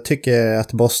dig. Jag tycker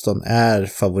att Boston är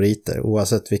favoriter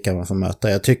oavsett vilka man får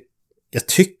möta. Jag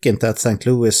tycker inte att St.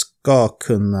 Louis ska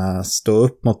kunna stå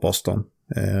upp mot Boston.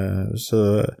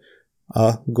 Så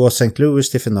går St. Louis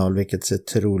till final, vilket ser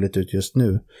troligt ut just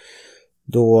nu,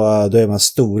 då är man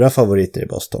stora favoriter i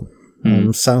Boston.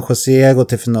 Om San Jose går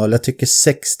till final, jag tycker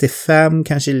 65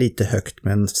 kanske är lite högt,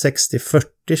 men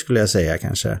 60-40 skulle jag säga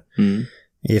kanske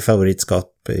i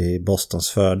favoritskap i Bostons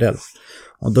fördel.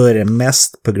 Och då är det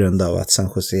mest på grund av att San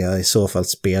Jose har i så fall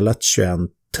spelat 21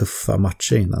 tuffa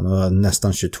matcher innan och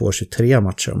nästan 22-23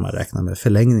 matcher om man räknar med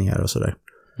förlängningar och sådär.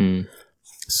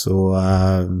 Så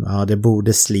det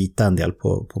borde slita en del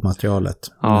på materialet.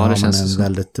 Ja, det känns en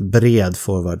väldigt bred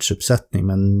forwardsuppsättning,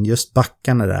 men just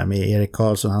backarna där med Erik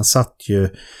Karlsson, han satt ju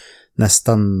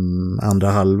nästan andra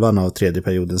halvan av tredje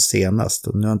perioden senast.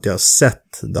 Och nu har inte jag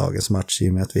sett dagens match i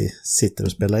och med att vi sitter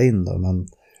och spelar in då, men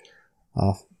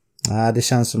Nej, det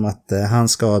känns som att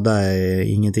hans skada är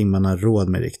ingenting man har råd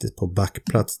med riktigt på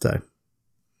backplats där.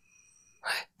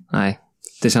 Nej,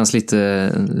 det känns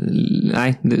lite...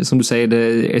 Nej, som du säger, det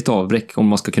är ett avbräck om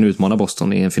man ska kunna utmana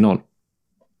Boston i en final.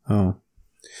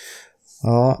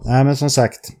 Ja, nej, men som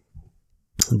sagt,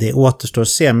 det återstår att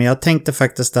se. Men jag tänkte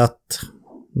faktiskt att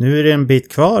nu är det en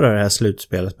bit kvar av det här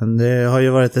slutspelet. Men det har ju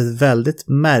varit ett väldigt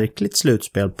märkligt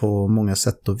slutspel på många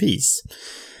sätt och vis.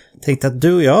 Jag tänkte att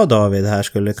du och jag, David, här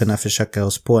skulle kunna försöka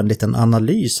oss på en liten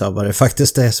analys av vad det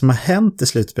faktiskt är som har hänt i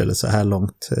slutspelet så här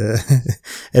långt.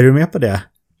 Är du med på det?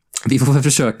 Vi får väl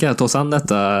försöka ta oss an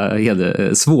detta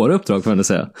svåra uppdrag, får man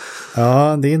säga.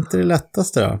 Ja, det är inte det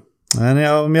lättaste då.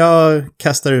 Men om jag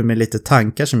kastar ur mig lite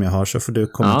tankar som jag har så får du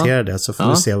kommentera det, så får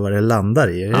vi se vad det landar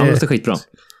i. Ja, det är skitbra.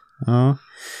 Ja.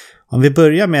 Om vi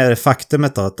börjar med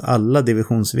faktumet då, att alla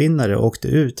divisionsvinnare åkte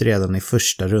ut redan i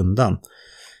första rundan.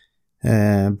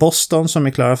 Boston, som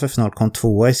är klara för final, kom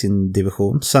 2 i sin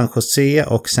division. San Jose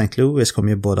och St. Louis kom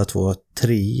ju båda 2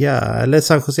 3. Eller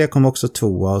San Jose kom också 2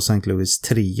 och St. Louis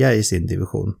 3 i sin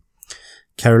division.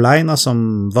 Carolina,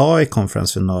 som var i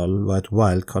konferensfinal, var ett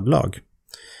wildcard-lag.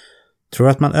 Tror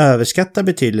du att man överskattar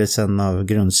betydelsen av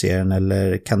grundserien,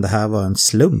 eller kan det här vara en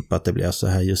slump att det blev så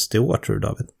här just i år, tror du,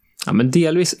 David? Ja, men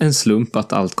delvis en slump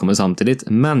att allt kommer samtidigt.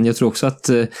 Men jag tror också att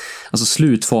alltså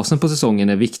slutfasen på säsongen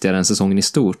är viktigare än säsongen i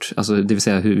stort. Alltså, det vill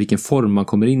säga vilken form man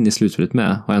kommer in i slutspelet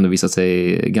med har ändå visat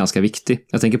sig ganska viktig.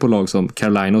 Jag tänker på lag som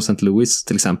Carolina och St. Louis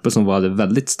till exempel, som hade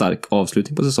väldigt stark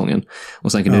avslutning på säsongen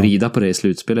och sen kunde rida på det i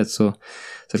slutspelet. Så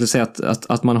jag skulle säga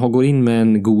att man går in med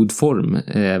en god form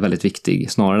är väldigt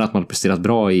viktig, snarare än att man har presterat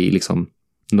bra i liksom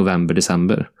november,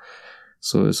 december.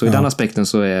 Så i den aspekten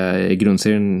så är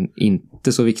grundserien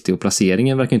inte så viktig, och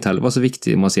placeringen verkar inte heller vara så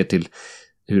viktig om man ser till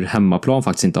hur hemmaplan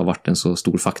faktiskt inte har varit en så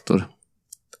stor faktor.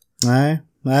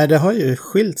 Nej, det har ju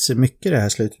skilt sig mycket det här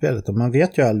slutspelet, och man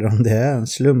vet ju aldrig om det är en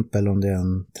slump eller om det är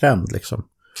en trend liksom.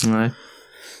 Nej.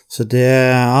 Så det,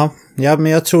 ja,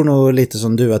 men jag tror nog lite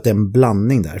som du att det är en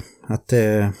blandning där. Att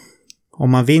om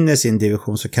man vinner sin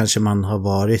division så kanske man har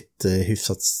varit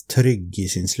hyfsat trygg i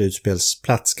sin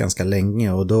slutspelsplats ganska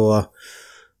länge, och då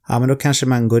kanske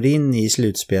man går in i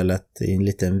slutspelet i en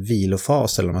liten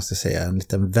vilofas, eller vad man ska säga, en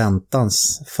liten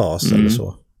väntansfas eller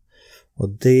så. Och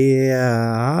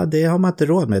det har man inte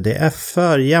råd med. Det är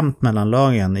för jämnt mellan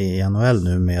lagen i NHL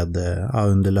nu med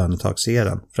under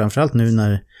lönetakseran. Framförallt nu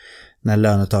när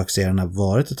lönetakseran har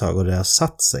varit ett tag och det har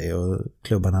satt sig och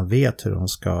klubbarna vet hur de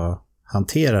ska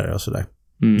hantera det och sådär.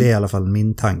 Det är i alla fall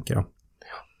min tanke då.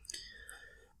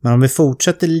 Men om vi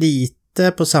fortsätter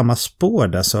lite på samma spår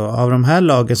där, så av de här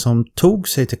lagen som tog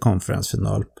sig till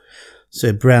konferensfinal så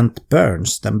är Brent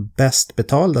Burns den bäst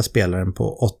betalda spelaren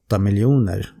på $8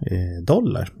 miljoner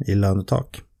i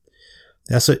lönetak.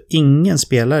 Det är alltså ingen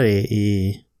spelare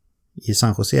i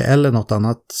San Jose eller något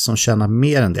annat som tjänar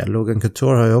mer än det. Logan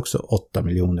Couture har ju också 8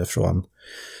 miljoner från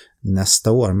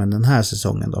nästa år, men den här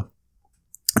säsongen då.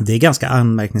 Det är ganska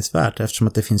anmärkningsvärt eftersom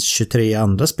att det finns 23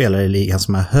 andra spelare i ligan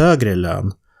som har högre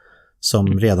lön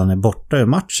som redan är borta ur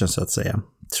matchen, så att säga.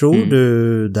 Tror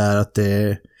du där att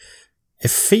det är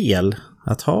fel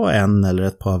att ha en eller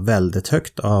ett par väldigt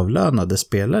högt avlönade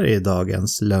spelare i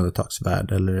dagens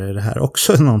lönetaksvärld, eller är det här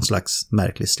också någon slags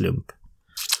märklig slump?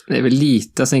 Det är väl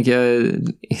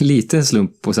lite en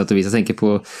slump på sätt och vis. Jag tänker på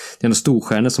det är några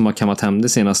storstjärnor som har kammat hem det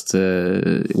senaste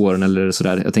åren eller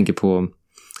sådär. Jag tänker på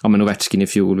Ovechkin i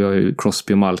fjol, vi har ju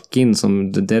Crosby och Malkin,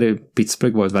 som där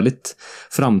Pittsburgh var ett väldigt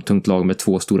framtungt lag med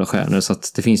 2 stora stjärnor, så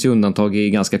att det finns ju undantag i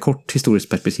ganska kort historiskt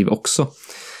perspektiv också.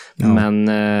 Ja.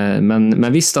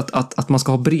 Men visst att man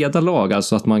ska ha breda lag,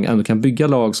 alltså att man ändå kan bygga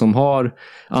lag som har,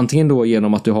 antingen då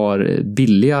genom att du har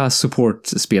billiga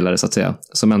supportspelare så att säga,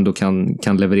 som ändå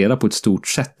kan leverera på ett stort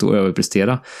sätt och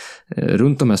överprestera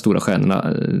runt de här stora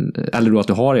stjärnorna, eller då att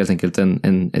du har helt enkelt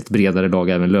ett bredare lag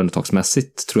även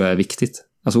lönetagsmässigt, tror jag är viktigt.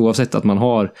 Alltså oavsett att man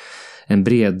har en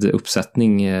bred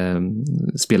uppsättning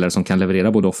spelare som kan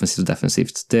leverera både offensivt och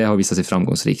defensivt. Det har visat sig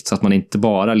framgångsrikt, så att man inte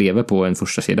bara lever på en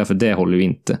första kedja, för det håller ju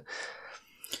inte.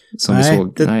 Som vi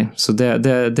såg. Så det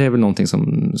är väl någonting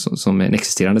som är en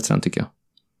existerande trend, tycker jag.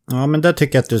 Ja, men där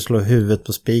tycker jag att du slår huvudet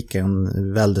på spiken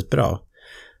väldigt bra.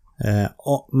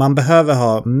 Man behöver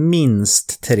ha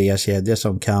minst 3 kedjor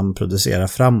som kan producera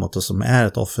framåt och som är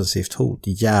ett offensivt hot.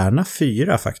 Gärna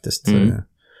 4 faktiskt.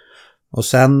 Och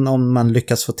sen om man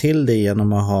lyckas få till det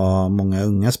genom att ha många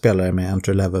unga spelare med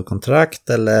entry-level-kontrakt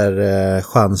eller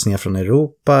chansningar från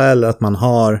Europa, eller att man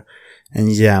har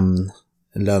en jämn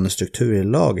lönestruktur i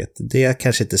laget. Det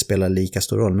kanske inte spelar lika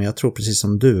stor roll, men jag tror precis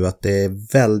som du att det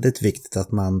är väldigt viktigt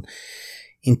att man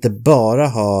inte bara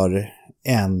har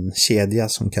en kedja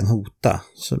som kan hota.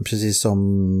 Så precis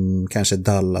som kanske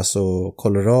Dallas och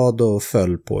Colorado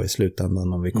föll på i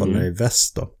slutändan om vi kollar i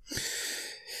väst då.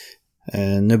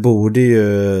 Nu borde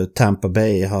ju Tampa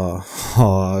Bay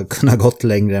ha kunnat gått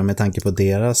längre med tanke på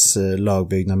deras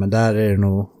lagbyggnad, men där är det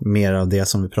nog mer av det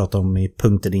som vi pratade om i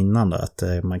punkten innan då, att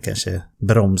man kanske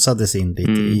bromsades in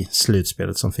lite i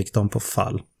slutspelet som fick dem på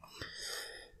fall.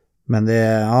 Men det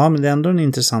är ändå en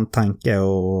intressant tanke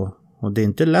och det är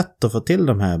inte lätt att få till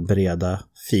de här breda,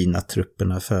 fina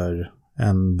trupperna, för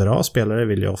en bra spelare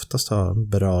vill ju oftast ha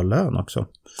bra lön också.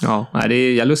 Ja,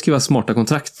 det gäller att skriva smarta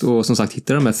kontrakt och som sagt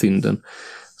hitta de här fynden.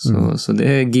 Så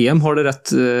GM har det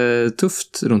rätt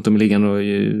tufft runt om i ligan och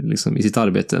liksom i sitt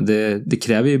arbete. Det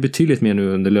kräver ju betydligt mer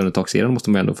nu under lönetaxeran, måste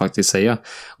man ändå faktiskt säga,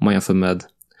 om man jämför med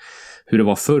hur det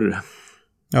var förr.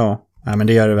 Ja, men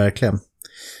det gör det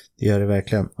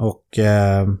verkligen. Och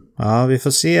vi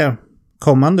får se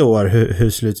kommande år hur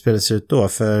slutspelet ser ut då,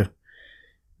 för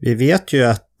vi vet ju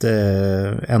att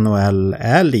NHL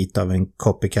är lite av en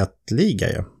copycat-liga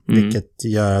ju. Vilket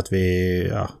gör att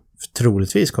vi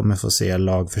troligtvis kommer få se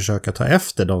lag försöka ta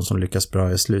efter de som lyckas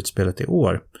bra i slutspelet i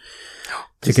år.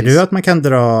 Tycker du att man kan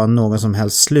dra någon som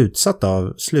helst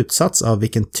slutsats av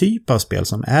vilken typ av spel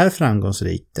som är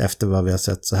framgångsrikt efter vad vi har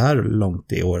sett så här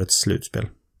långt i årets slutspel?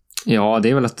 Ja, det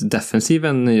är väl att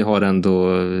defensiven har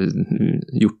ändå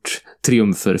gjort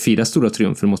triumfer, 4 stora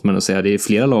triumfer måste man nog säga. Det är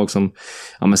flera lag som,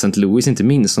 men St. Louis inte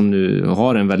minst, som nu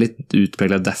har en väldigt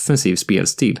utpräglad defensiv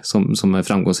spelstil som är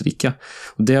framgångsrika.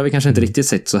 Och det har vi kanske inte riktigt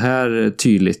sett så här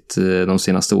tydligt de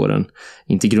senaste åren.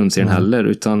 Inte i grundserien heller,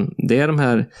 utan det är de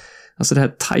här, alltså det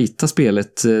här tajta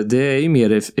spelet, det är ju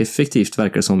mer effektivt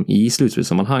verkar det som i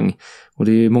slutspelssammanhang. Och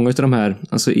det är många av de här,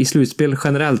 alltså i slutspel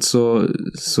generellt så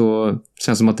känns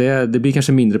det som att det blir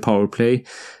kanske mindre powerplay.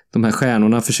 De här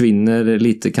stjärnorna försvinner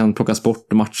lite, kan plockas bort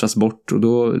och matchas bort. Och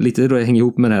då hänger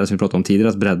ihop med det här som vi pratade om tidigare,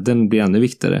 att bredden blir ännu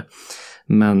viktigare.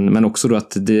 Men också då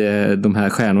att de här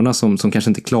stjärnorna som kanske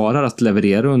inte klarar att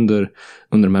leverera under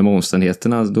de här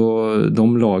omständigheterna, då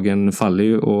de lagen faller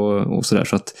ju och sådär.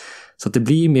 Så att det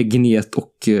blir mer gnet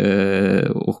och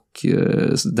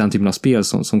den typen av spel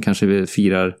som kanske vi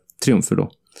firar triumfer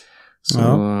då. Så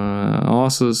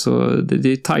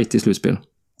det är tajt i slutspel.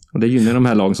 Och det gynnar de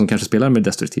här lagen som kanske spelar mer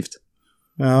destruktivt.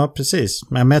 Ja, precis.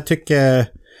 Men jag tycker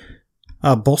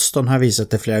Boston har visat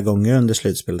det flera gånger under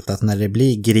slutspelet, att när det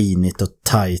blir grinigt och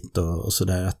tajt och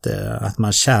sådär, att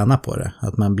man tjänar på det.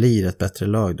 Att man blir ett bättre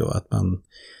lag då. Att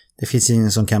det finns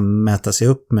ingen som kan mäta sig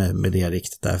upp med det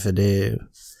riktigt där. För det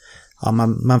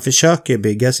man försöker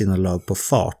bygga sina lag på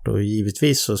fart, och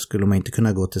givetvis så skulle man inte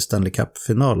kunna gå till Stanley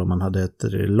Cup-final om man hade ett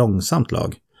långsamt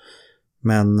lag.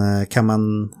 Men kan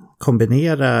man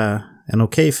kombinera en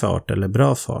okej fart eller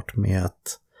bra fart med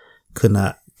att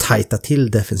kunna tajta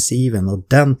till defensiven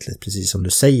ordentligt, precis som du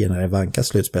säger, när det vankas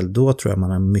slutspel, då tror jag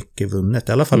man har mycket vunnet.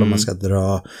 I alla fall om man ska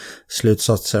dra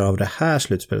slutsatser av det här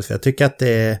slutspelet. För jag tycker att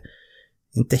det är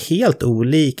inte helt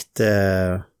olikt,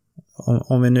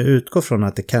 om vi nu utgår från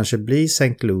att det kanske blir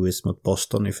St. Louis mot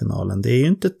Boston i finalen. Det är ju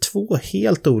inte 2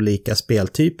 helt olika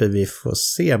speltyper vi får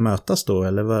se mötas då,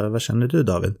 eller vad känner du,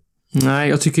 David? Nej,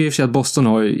 jag tycker i och för sig att Boston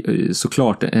har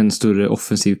såklart en större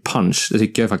offensiv punch. Det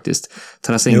tycker jag faktiskt.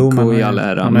 Tarasenko i all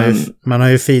ära. Man har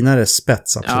ju finare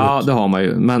spets, absolut. Ja, det har man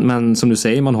ju. Men som du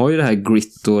säger, man har ju det här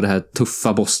grit och det här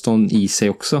tuffa Boston i sig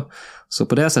också. Så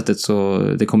på det sättet så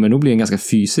det kommer nog bli en ganska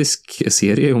fysisk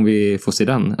serie om vi får se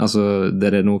den. Alltså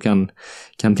där det nog kan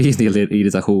bli en del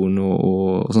irritation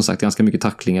och som sagt ganska mycket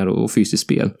tacklingar och fysiskt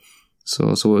spel.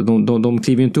 Så de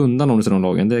kliver ju inte undan någon av de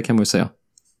lagen, det kan man ju säga.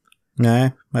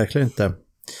 Nej, verkligen inte.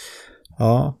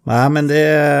 Ja, men det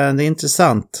är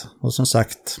intressant. Och som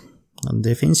sagt,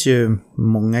 det finns ju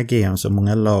många games och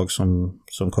många lag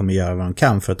som kommer göra vad de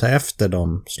kan för att ta efter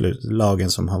de lagen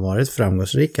som har varit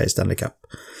framgångsrika i Stanley Cup.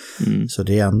 Så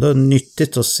det är ändå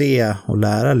nyttigt att se och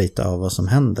lära lite av vad som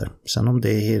händer. Sen om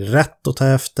det är rätt att ta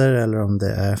efter eller om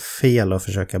det är fel att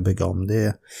försöka bygga om,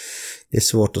 det är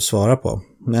svårt att svara på.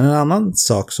 Men en annan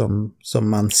sak som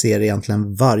man ser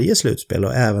egentligen varje slutspel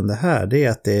och även det här, det är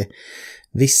att det är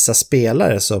vissa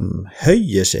spelare som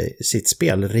höjer sitt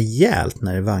spel rejält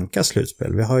när det vankas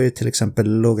slutspel. Vi har ju till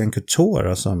exempel Logan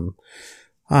Couture som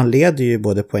han leder ju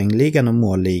både poängligan och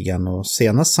målligan, och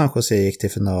senast San Jose gick till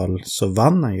final så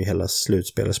vann han ju hela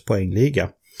slutspelets poängliga.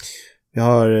 Vi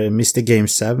har Mr. Game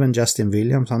 7, Justin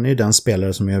Williams, han är ju den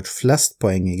spelare som har gjort flest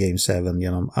poäng i Game 7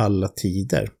 genom alla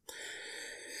tider.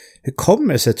 Hur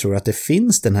kommer det sig, tror du, att det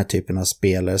finns den här typen av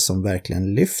spelare som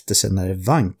verkligen lyfter sig när det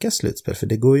vankas slutspel? För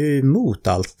det går ju emot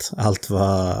allt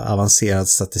vad avancerad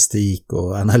statistik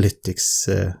och analytics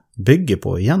bygger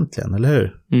på egentligen, eller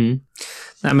hur?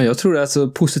 Nej, men jag tror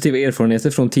alltså positiva erfarenheter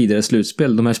från tidigare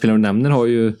slutspel. De här spelarna du nämner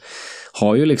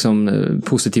har ju liksom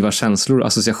positiva känslor och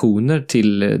associationer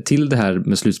till det här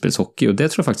med slutspelshockey, och det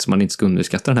tror jag faktiskt man inte ska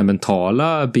underskatta, den här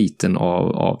mentala biten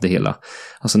av det hela.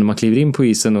 Alltså när man kliver in på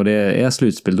isen och det är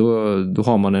slutspel, då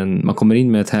har man kommer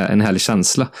in med en härlig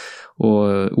känsla,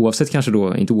 och oavsett kanske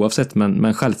då, inte oavsett,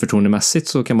 men självförtroendemässigt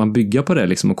så kan man bygga på det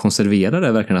liksom och konservera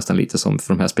det verkligen nästan lite som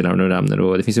för de här spelarna du nämner,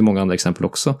 och det finns ju många andra exempel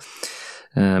också.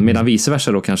 Medan vice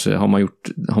versa då kanske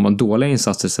har man dåliga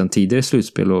insatser sedan tidigare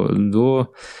slutspel, och då,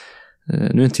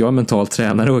 nu är inte jag mental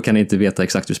tränare och kan inte veta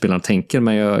exakt hur spelarna tänker,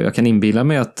 men jag kan inbilla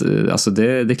mig att alltså det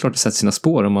är klart det sätter sina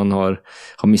spår om man har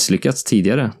misslyckats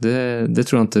tidigare. Det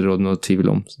tror jag inte råder något tvivel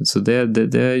om. Så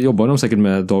det jobbar de säkert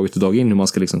med dag ut och dag in, hur man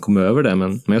ska liksom komma över det,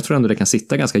 men jag tror ändå det kan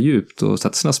sitta ganska djupt och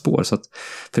sätta sina spår, så att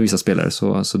för vissa spelare,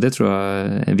 så det tror jag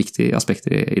är en viktig aspekt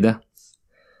i det.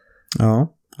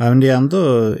 Ja, men det är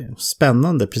ändå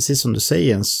spännande, precis som du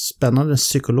säger, en spännande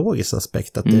psykologisk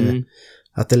aspekt,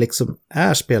 att det liksom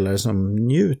är spelare som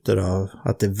njuter av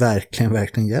att det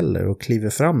verkligen gäller och kliver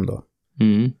fram då.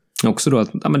 Också då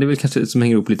att, men det är väl kanske som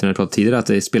hänger ihop lite när jag pratade tidigare, att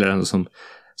det är spelare ändå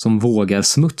som vågar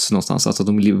smuts någonstans, alltså att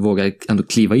de vågar ändå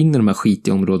kliva in i de här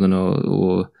skitiga områdena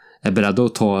och är beredda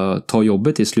att ta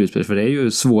jobbet i slutspel, för det är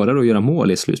ju svårare att göra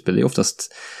mål i slutspel, det är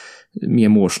oftast mer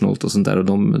målsnålt och sånt där, och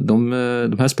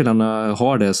de här spelarna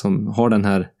har den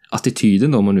här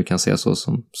attityden då, om man nu kan säga så,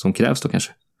 som krävs då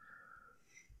kanske.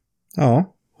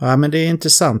 Ja, men det är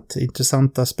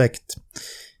intressant aspekt.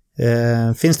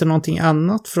 Finns det någonting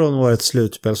annat från årets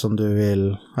slutspel som du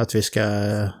vill att vi ska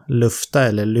lufta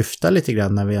eller lyfta lite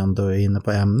grann när vi ändå är inne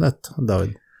på ämnet,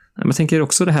 David? Jag tänker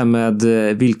också det här med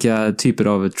vilka typer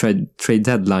av trade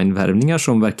deadline-värvningar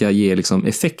som verkar ge liksom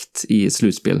effekt i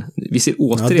slutspel. Vi ser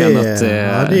återigen att...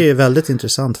 det är väldigt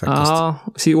intressant faktiskt.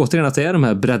 Ja, vi ser återigen att det är de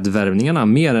här breddvärvningarna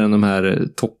mer än de här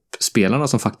toppspelarna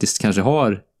som faktiskt kanske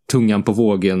har tungan på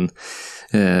vågen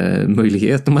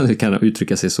möjlighet, om man kan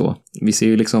uttrycka sig så. Vi ser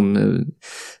ju liksom,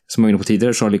 som jag var inne på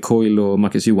tidigare, Charlie Coyle och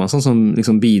Marcus Johansson som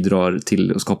liksom bidrar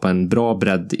till att skapa en bra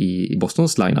bredd i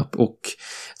Bostons lineup, och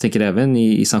jag tänker även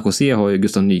i San Jose har ju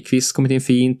Gustav Nyqvist kommit in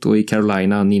fint, och i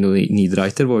Carolina Nino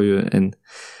Niederreiter var ju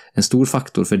en stor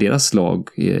faktor för deras lag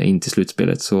in till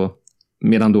slutspelet, så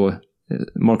medan då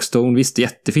Mark Stone, visst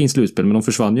jättefin slutspel, men de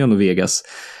försvann ju ändå Vegas.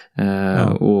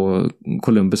 Och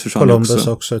Columbus försvann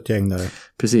också ett gäng där.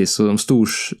 Precis, så de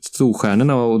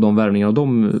storstjärnorna och de värvningarna,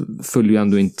 de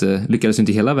lyckades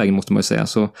inte hela vägen, måste man ju säga.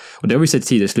 Så, och det har vi sett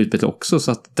tidigare i slutspelet också,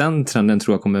 så att den trenden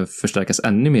tror jag kommer förstärkas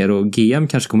ännu mer, och GM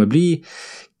kanske kommer bli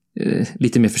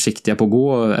lite mer försiktiga på att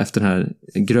gå efter den här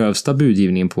grövsta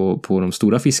budgivningen på de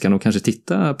stora fiskarna, och kanske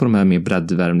titta på de här mer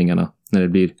breddvärvningarna när det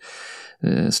blir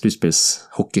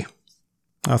slutspelshockey.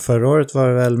 Ja, förra året var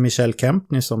det väl Michel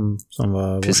Kempny som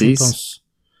var Washingtons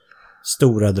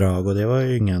stora drag, och det var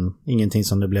ju ingenting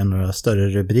som det blev några större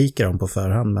rubriker om på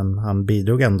förhand, men han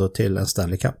bidrog ändå till en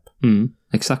Stanley Cup.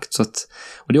 Exakt, så att,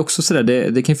 och det är också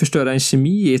sådär, det kan förstöra en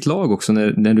kemi i ett lag också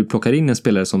när du plockar in en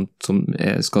spelare som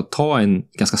ska ta en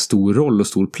ganska stor roll och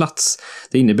stor plats.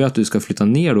 Det innebär att du ska flytta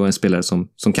ner då en spelare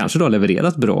som kanske då har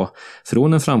levererat bra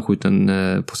från en framskjuten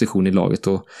position i laget,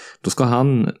 och då ska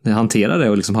han hantera det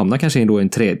och liksom hamna kanske i en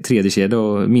tredje kedja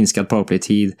och minskad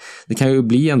powerplay-tid. Det kan ju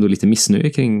bli ändå lite missnöje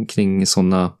kring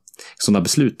sådana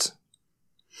beslut.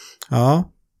 Ja.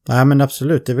 Nej, men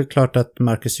absolut. Det är väl klart att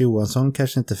Marcus Johansson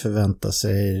kanske inte förväntar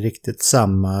sig riktigt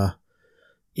samma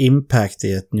impact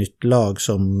i ett nytt lag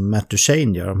som Matt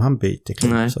Duchene gör om han byter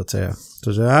klubb, så att säga.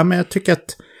 Så, men jag tycker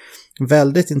att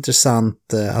väldigt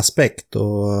intressant aspekt,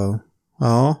 och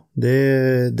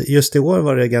just i år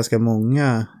var det ganska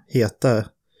många heta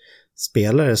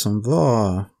spelare som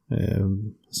var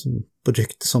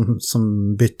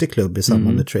som bytte klubb i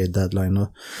samband med trade deadline, och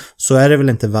så är det väl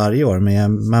inte varje år,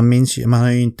 men man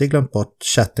har ju inte glömt bort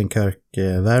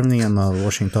Shattenkirk-värvningen av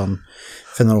Washington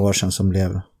för några år sedan som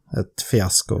blev ett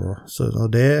fiasko, och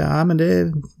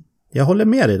jag håller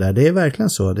med dig där, det är verkligen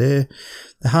så, det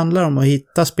handlar om att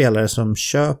hitta spelare som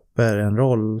köper en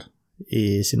roll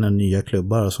i sina nya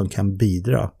klubbar och som kan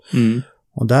bidra,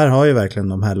 och där har ju verkligen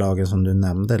de här lagen som du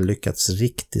nämnde lyckats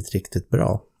riktigt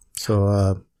bra, så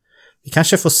vi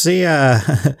kanske får se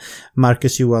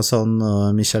Marcus Johansson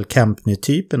och Michel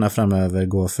Kempny-typerna framöver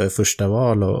gå för första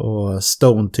val och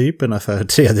Stone-typerna för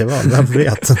tredje val, vem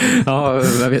vet? Ja,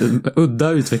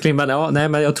 udda utveckling,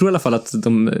 men jag tror i alla fall att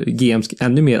de GMs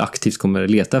ännu mer aktivt kommer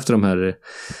leta efter de här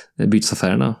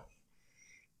bytesaffärerna.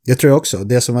 Jag tror också.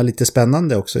 Det som var lite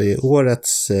spännande också i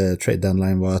årets trade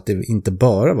deadline var att det inte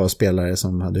bara var spelare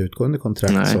som hade utgående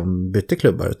kontrakt som bytte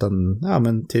klubbar, utan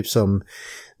men typ som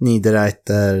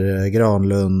Niederreiter,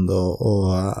 Granlund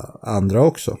och andra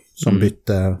också som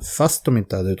bytte fast de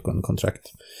inte hade utgående kontrakt.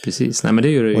 Precis, nej men det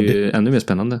gör det ju ännu mer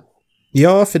spännande.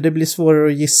 Ja, för det blir svårare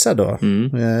att gissa då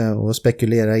och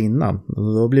spekulera innan.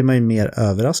 Och då blir man ju mer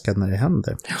överraskad när det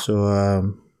händer. Ja. Så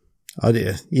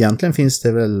egentligen finns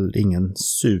det väl ingen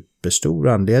superstor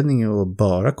anledning att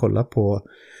bara kolla på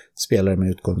spelare med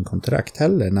utgående kontrakt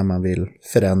heller när man vill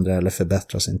förändra eller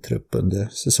förbättra sin trupp under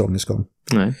säsongens gång.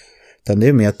 Nej. Utan det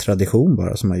är mer tradition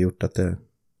bara som har gjort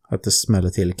att det smäller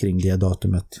till kring det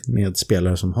datumet med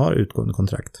spelare som har utgående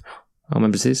kontrakt. Ja,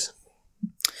 men precis.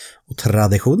 Och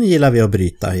traditionen gillar vi att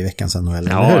bryta i veckans NHL.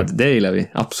 Ja, det gillar vi.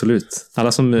 Absolut.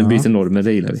 Alla som byter normer,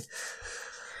 det gillar vi.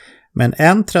 Men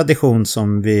en tradition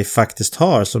som vi faktiskt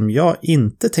har, som jag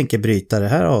inte tänker bryta det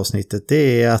här avsnittet,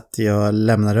 det är att jag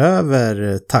lämnar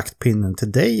över taktpinnen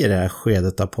till dig i det här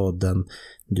skedet av podden.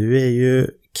 Du är ju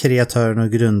kreatören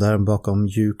och grundaren bakom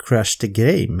You Crash the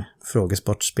Game,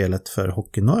 frågesportspelet för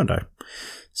hockeynördar.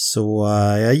 Så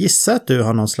jag gissar att du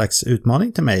har någon slags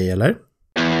utmaning till mig, eller?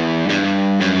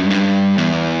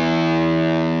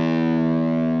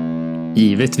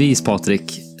 Givetvis,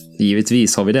 Patrik.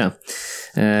 Givetvis har vi det.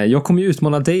 Jag kommer ju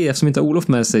utmana dig, eftersom inte Olof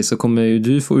med sig så kommer ju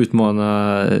du få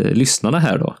utmana lyssnarna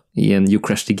här då i en You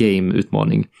Crash the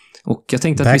Game-utmaning. Och jag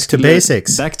tänkte att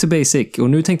Back to basic. Och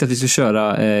nu tänkte jag att vi skulle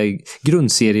köra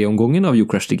grundserieomgången av You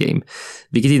Crash the Game.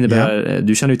 Vilket innebär,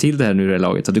 du känner ju till det här nu i det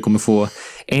laget, att du kommer få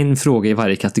en fråga i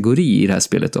varje kategori i det här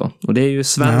spelet då. Och det är ju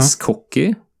svensk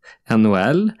hockey,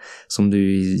 NHL, som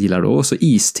du gillar då, och så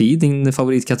istid, din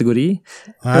favoritkategori.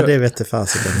 Ja, det vet jag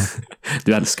fasiken.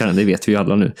 Du älskar den, det vet vi ju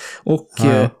alla nu. Och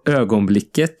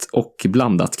ögonblicket och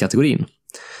blandat kategorin.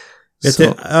 Vet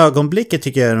du, ögonblicket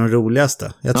tycker jag är den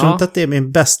roligaste. Jag tror inte att det är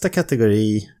min bästa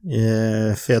kategori,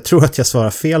 för jag tror att jag svarar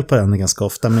fel på den ganska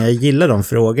ofta, men jag gillar de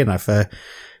frågorna, för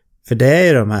det är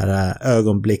ju de här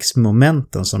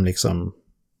ögonblicksmomenten som liksom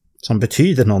som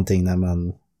betyder någonting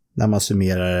när man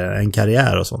summerar en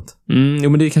karriär och sånt. Jo,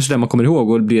 men det är kanske det man kommer ihåg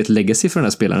och det blir ett legacy för den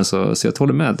här spelaren, så jag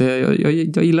håller med.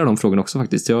 Jag gillar de frågorna också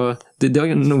faktiskt. Det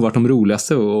har nog varit de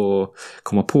roligaste att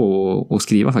komma på och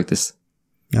skriva faktiskt.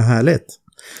 Ja, härligt.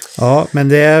 Ja, men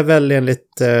det är väl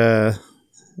enligt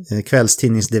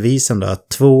kvällstidningsdevisen då att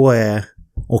 2 är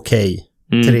okej.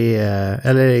 3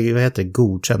 eller vad heter det?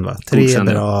 Godkänd, va? 3 är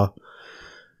bra,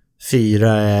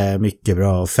 4 är mycket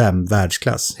bra och 5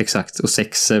 världsklass. Exakt, och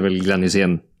 6 är väl Glenn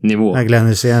Hysén-nivå. Ja, Glenn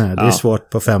Hysén, det är svårt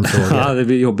på 5 frågor. Ja, det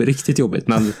blir riktigt jobbigt,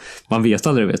 men man vet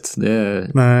aldrig, vet.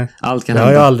 Nej. Allt kan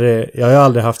hända. Jag har ju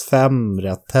aldrig haft 5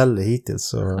 rätt heller hittills,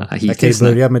 så jag kan ju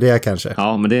börja med det kanske.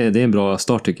 Ja, men det är en bra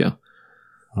start tycker jag.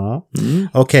 Ja.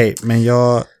 Okej, men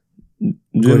jag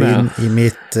går in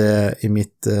i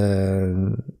mitt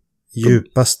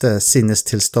djupaste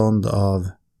sinnestillstånd av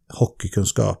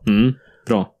hockeykunskap.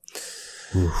 Bra.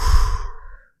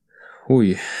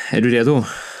 Oj, är du redo?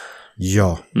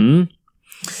 Ja.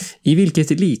 I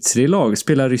vilket elitserielag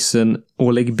spelar ryssen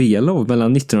Oleg Belov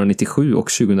mellan 1997 och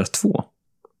 2002?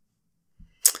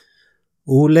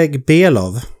 Oleg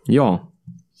Belov? Ja,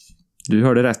 du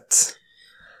hörde rätt.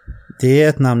 Det är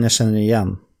ett namn jag känner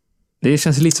igen. Det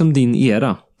känns lite som din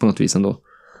era på något vis ändå.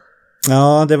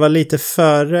 Ja, det var lite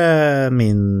före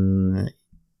min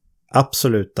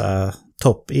absoluta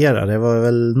toppera. Det var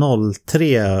väl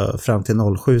 03 fram till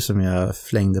 07 som jag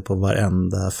flängde på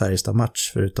varenda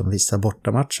Färjestad-match förutom vissa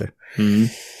bortamatcher.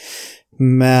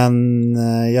 Men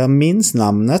jag minns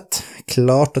namnet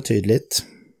klart och tydligt.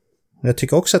 Jag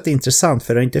tycker också att det är intressant,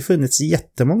 för det har inte funnits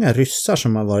jättemånga ryssar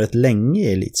som har varit länge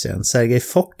i elitserien. Sergej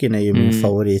Fokin är ju min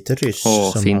favoritryss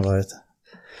som har varit.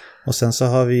 Och sen så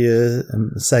har vi ju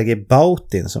Sergej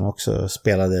Bautin som också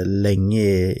spelade länge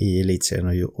i elitserien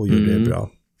och gjorde det bra.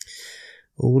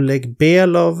 Oleg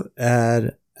Belov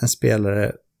är en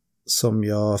spelare som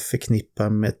jag förknippar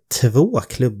med 2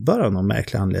 klubbar av någon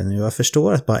märklig anledning. Jag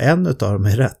förstår att bara en av dem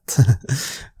är rätt.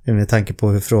 Med tanke på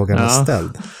hur frågan är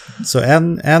ställd. Så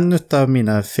en av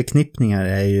mina förknippningar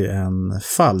är ju en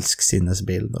falsk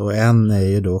sinnesbild. Och en är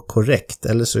ju då korrekt.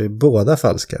 Eller så är båda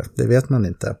falska. Det vet man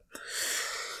inte.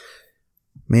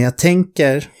 Men jag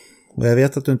tänker, och jag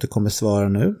vet att du inte kommer svara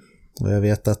nu. Och jag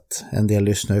vet att en del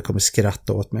lyssnare kommer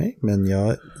skratta åt mig. Men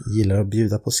jag gillar att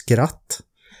bjuda på skratt.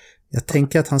 Jag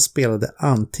tänker att han spelade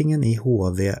antingen i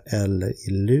HV eller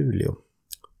i Luleå.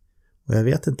 Och jag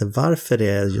vet inte varför det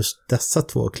är just dessa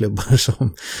 2 klubbar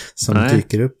som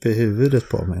dyker upp i huvudet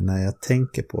på mig när jag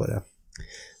tänker på det.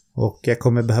 Och jag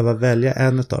kommer behöva välja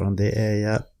en av dem. Det är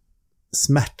jag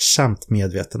smärtsamt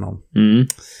medveten om.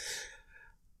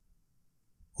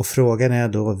 Och frågan är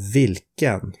då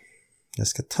vilken jag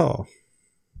ska ta.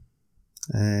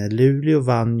 Luleå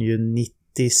vann ju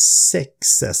 96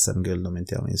 SM-guld om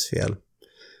inte jag minns fel.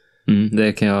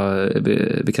 Det kan jag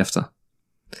bekräfta.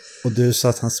 Och du sa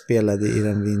att han spelade i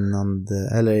den vinnande,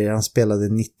 eller han spelade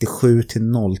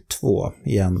 97-02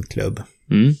 i en klubb.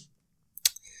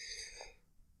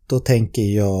 Då tänker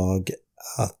jag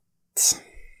att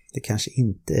det kanske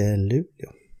inte är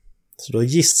Luleå. Så då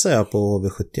gissar jag på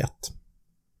HV71.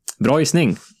 Bra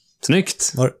gissning.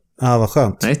 Snyggt. Vad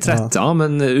skönt. Nej, 30. Ja,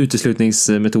 men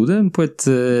uteslutningsmetoden på ett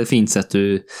fint sätt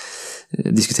du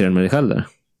diskuterade med dig själv där.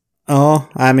 Ja,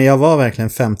 men jag var verkligen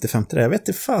 50-50 där. Jag vet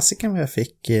inte fasiken vad jag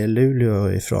fick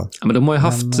Luleå ifrån. Ja, men de har ju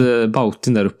haft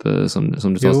Bautin där uppe som du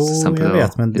tar till exempel. Jo, jag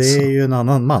vet, men det är ju en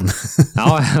annan man.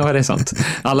 Ja, det är sant.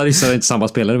 Alla ryssar är inte samma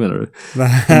spelare, menar du?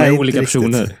 Nej, de är olika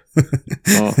personer.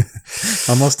 Ja.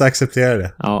 Man måste acceptera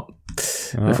det. Ja,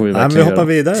 det får vi verkligen men vi hoppar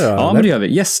vidare då. Ja, men det gör vi.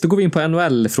 Yes, då går vi in på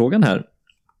NHL-frågan här.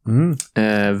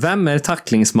 Vem är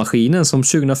tacklingsmaskinen som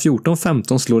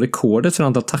 2014-15 slår rekordet för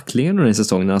antal tacklingar under en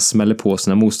säsong när han smäller på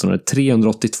sina motståndare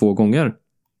 382 gånger?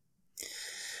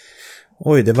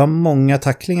 Oj, det var många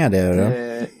tacklingar det.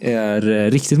 Det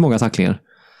är riktigt många tacklingar.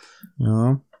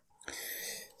 Ja.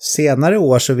 Senare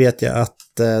år så vet jag att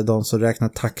de som räknar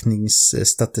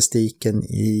tackningsstatistiken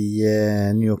i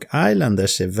New York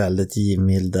Islanders är väldigt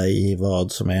givmilda i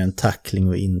vad som är en tackling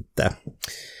och inte.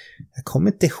 Jag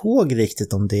kommer inte ihåg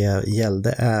riktigt om det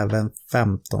gällde även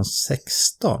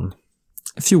 15-16.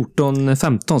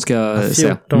 14-15 ska jag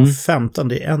säga. 14-15,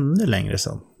 det är ännu längre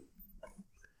sedan.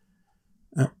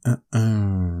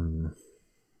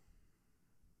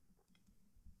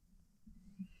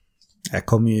 Jag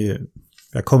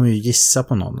kommer ju gissa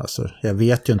på någon. Alltså. Jag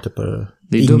vet ju inte på...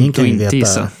 Det är ingen kan ju veta.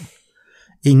 Gissa.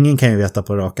 Ingen kan ju veta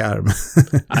på rak arm.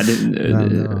 Nej,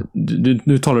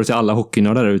 nu talar du till alla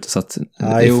hockeynördar där ute. Så att,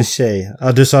 ja, i och för sig.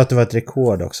 Ja, du sa att det var ett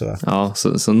rekord också, va? Ja,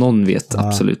 så någon vet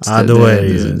absolut. Ja, då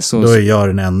är jag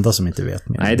den enda som inte vet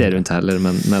mer. Nej, det är du inte heller,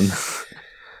 men...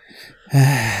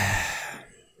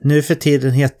 Nu för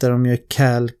tiden heter de ju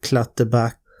Cal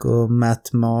Clutterbuck och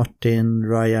Matt Martin,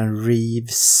 Ryan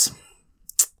Reeves.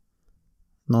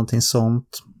 Någonting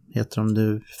sånt heter de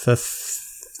nu. För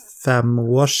 5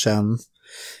 år sedan,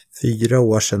 4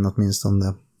 år sedan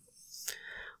åtminstone.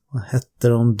 Vad hette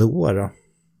de då?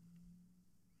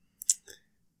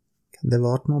 Kan det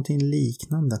varit någonting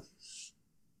liknande?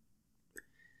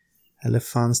 Eller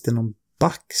fanns det någon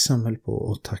back som höll på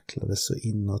och tacklade så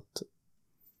inåt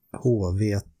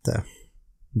HVT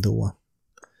då?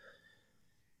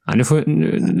 Ja, nu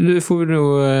får vi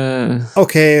nog...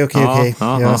 Okej.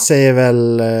 Jag säger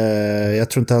väl... jag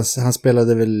tror inte han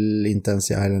spelade väl inte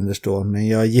ens i Islanders då, men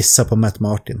jag gissar på Matt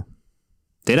Martin.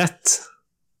 Det är rätt.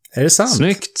 Är det sant?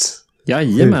 Snyggt.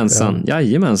 Jajamensan.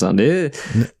 Det är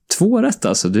 2 rätt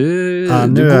alltså. Du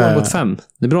går mot 5.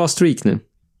 Det är bra streak nu.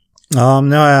 Ja,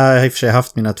 nu har jag i och för sig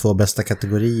haft mina 2 bästa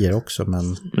kategorier också,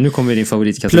 men nu kommer din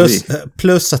favoritkategori.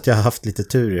 Plus att jag har haft lite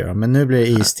tur, ja. Men nu blir det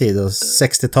istid och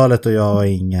 60-talet och jag har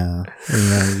inga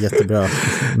jättebra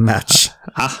match.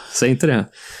 Säg inte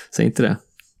det.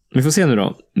 Vi får se nu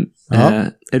då. Ja.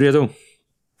 Är du redo?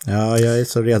 Ja, jag är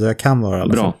så redo jag kan vara i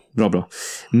alla fall. Bra.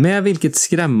 Med vilket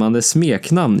skrämmande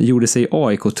smeknamn gjorde sig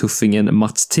AIK-tuffingen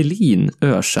Mats Thelin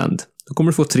ökänd? Då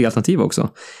kommer du få 3 alternativ också.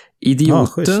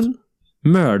 Idioten,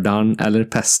 mördaren eller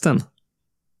pesten.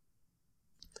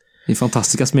 Det är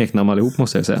fantastiska smeknamn allihop,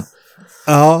 måste jag säga.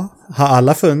 Ja, har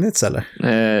alla funnits eller?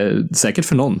 Säkert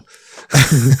för någon.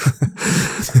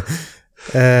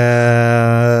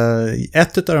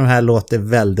 Ett av de här låter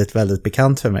väldigt, väldigt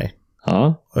bekant för mig.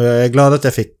 Ja. Och jag är glad att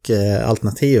jag fick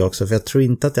alternativ också, för jag tror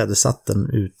inte att jag hade satt den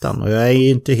utan. Och jag är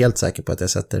inte helt säker på att jag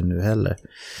sätter den nu heller.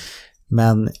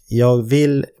 Men jag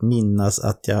vill minnas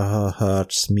att jag har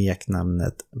hört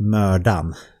smeknamnet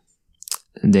Mördan.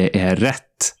 Det är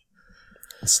rätt.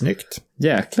 Snyggt.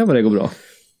 Jäklar vad det går bra.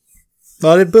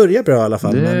 Ja, det börjar bra i alla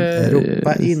fall. Men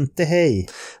ropa inte hej.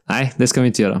 Nej, det ska vi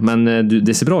inte göra. Men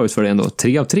det ser bra ut för dig ändå.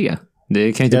 3 av 3.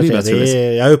 Det kan inte bli bättre.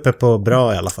 Jag är uppe på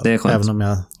bra i alla fall. Det är skönt. Även om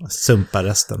jag sumpar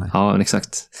resten. Ja,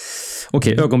 exakt.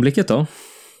 Okej, ögonblicket då.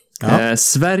 Ja.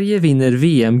 Sverige vinner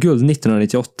VM-guld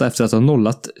 1998 efter att ha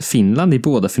nollat Finland i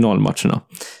båda finalmatcherna.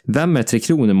 Vem är Tre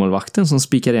Kronor-målvakten som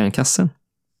spikar igen kassen?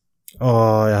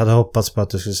 Jag hade hoppats på att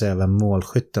du skulle säga vem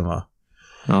målskytten var.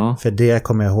 Ja. För det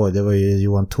kommer jag ihåg, det var ju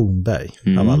Johan Thornberg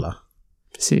av alla.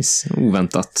 Precis,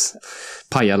 oväntat.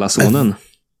 Pajala-sonen.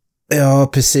 Ja,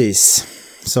 precis.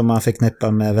 Som man fick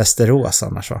knäppa med Västerås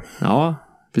annars, va? Ja,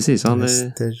 precis.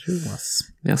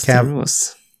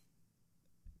 Västerås.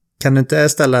 Kan du inte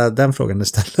ställa den frågan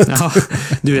istället? Ja,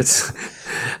 du vet.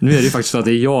 Nu är det ju faktiskt så att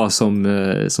det är jag som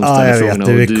ställer jag frågorna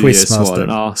vet, och du ger svaren.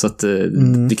 Ja, så att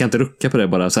vi kan inte rucka på det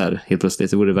bara så här helt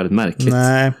plötsligt. Det vore väldigt märkligt.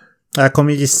 Nej, jag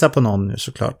kommer gissa på någon nu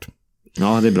såklart.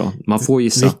 Ja, det är bra. Man får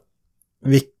gissa.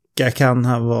 Vilka kan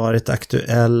ha varit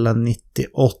aktuella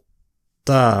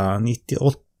 98?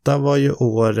 98 var ju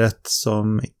året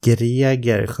som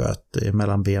Greger sköt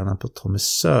mellan benen på Tommy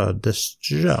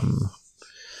Söderström.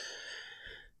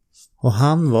 Och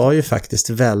han var ju faktiskt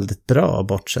väldigt bra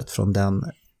bortsett från den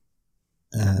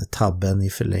tabben i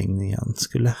förlängningen.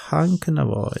 Skulle han kunna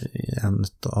vara en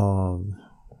av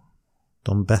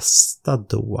de bästa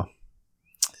då?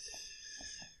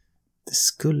 Det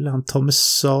skulle han. Tommy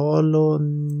Salo?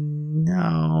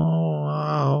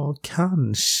 Ja,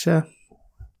 kanske.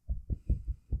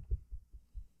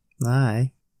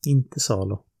 Nej, inte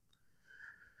Salo.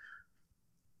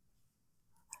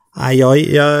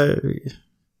 Nej,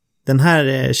 den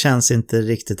här känns inte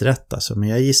riktigt rätt alltså, men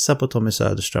jag gissar på Tommy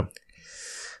Söderström.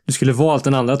 Du skulle valt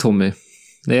den andra Tommy.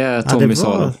 Det är Tommy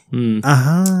Salo.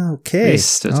 Aha, okej.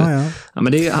 Visst, vet du. Ja,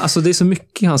 men det är så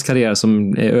mycket i hans karriär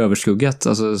som är överskuggat.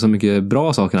 Alltså så mycket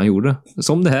bra saker han gjorde.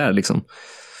 Som det här liksom.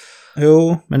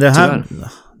 Jo, men det här...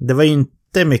 Det var ju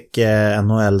inte mycket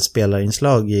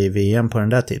NHL-spelarinslag i VM på den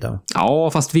där tiden. Ja,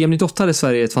 fast VM 98 hade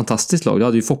Sverige ett fantastiskt lag. Du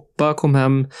hade ju Foppa, kom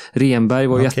hem. Renberg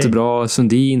var jättebra.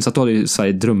 Sundin, så att då hade ju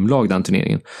Sverige ett drömlag den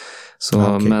turneringen.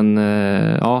 Så, men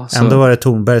ja. Så, ändå var det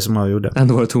Thornberg som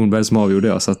avgjorde.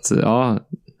 Ja. Så att, ja,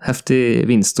 häftig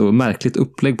vinst och märkligt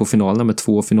upplägg på finalerna med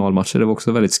 2 finalmatcher. Det var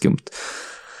också väldigt skumt.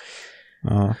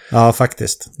 Ja,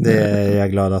 faktiskt. Det är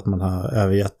jag glad att man har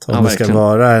övergett. Om det ska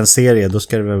vara en serie, då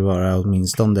ska det väl vara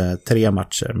åtminstone 3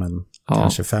 matcher, men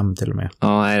kanske 5 till och med.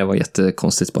 Ja, nej, det var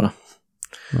jättekonstigt bara.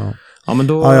 Ja, men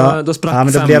då sprack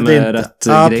men då 5 blev det inte... rätt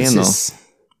grejen då.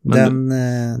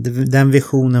 Den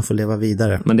visionen får leva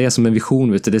vidare. Men det är som en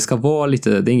vision, vet du. Det ska vara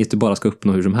lite, det är inget du bara ska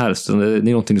uppnå hur som helst. Det är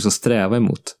någonting du ska sträva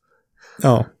emot.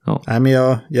 Ja. Nej, men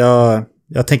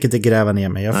jag tänker inte gräva ner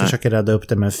mig. Jag försöker rädda upp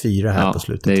det med 4 här på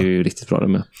slutet. Det är ju riktigt bra det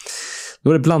med. Då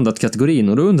är det blandat kategorin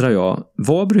och då undrar jag,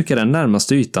 vad brukar den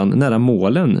närmaste ytan nära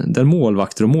målen där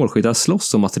målvakter och målskyttar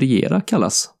slåss om att regera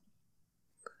kallas?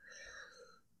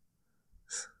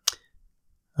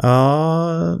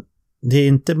 Ja, det är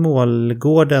inte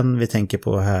målgården vi tänker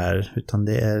på här, utan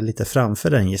det är lite framför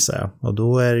den, gissar jag. Och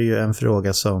då är det ju en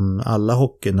fråga som alla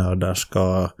hockeynördar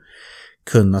ska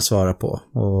kunna svara på.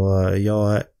 Och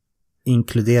jag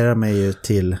inkluderar mig ju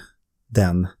till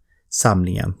den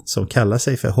samlingen som kallar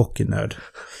sig för hockeynörd.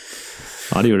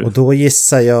 Ja, det gör du. Och då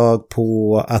gissar jag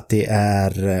på att det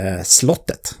är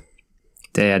Slottet.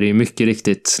 Det är ju mycket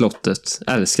riktigt Slottet.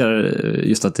 Jag älskar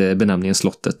just att det är benämningen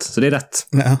Slottet. Så det är rätt.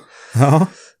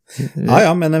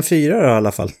 Ja, men en 4 då i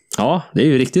alla fall. Ja, det är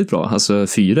ju riktigt bra. Alltså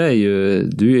 4 är ju...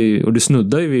 Du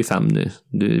snuddar ju vid 5 nu.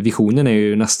 Visionen är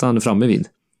ju nästan framme vid.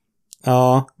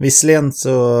 Ja, visserligen så...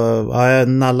 Ja, jag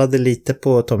nallade lite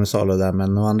på Tommy Salo där,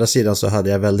 men å andra sidan så hade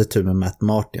jag väldigt tur med Matt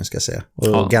Martin, ska jag säga.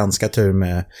 Och ganska tur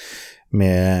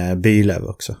med Bylöv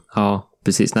också. Ja,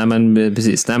 precis. Nej,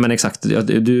 men exakt.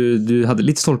 Du hade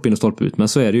lite stolpe in och stolpe ut, men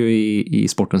så är det ju i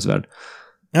sportens värld.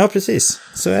 Ja, precis.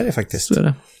 Så är det faktiskt. Så är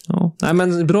det. Ja. Nej,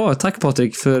 men bra. Tack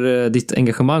Patrik för ditt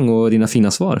engagemang och dina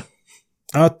fina svar.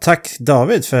 Ja, tack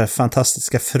David för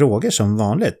fantastiska frågor som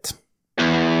vanligt.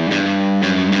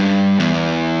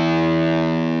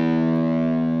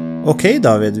 Okej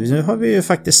David, nu har vi ju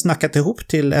faktiskt snackat ihop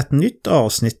till ett nytt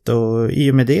avsnitt och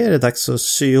i och med det är det dags att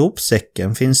sy ihop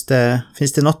säcken. Finns det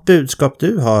något budskap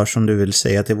du har som du vill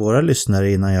säga till våra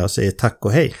lyssnare innan jag säger tack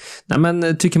och hej? Nej,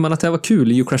 men tycker man att det var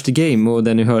kul, You Crash the Game och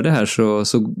det ni hörde här så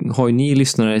har ju ni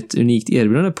lyssnare ett unikt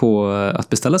erbjudande på att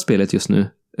beställa spelet just nu.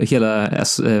 Hela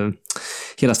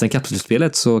Stanley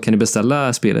Cup-slutspelet så kan ni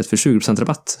beställa spelet för 20%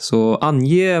 rabatt. Så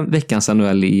ange veckans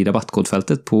NHL i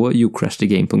rabattkodfältet på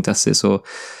youcrashthegame.se så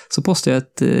postar jag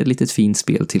ett litet fint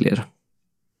spel till er.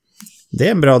 Det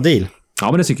är en bra deal.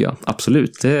 Ja, men det tycker jag.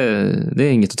 Absolut. Det är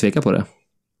inget att tveka på det.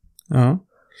 Ja.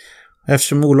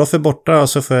 Eftersom Olof är borta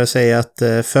så får jag säga att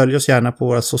följ oss gärna på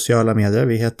våra sociala medier.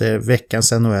 Vi heter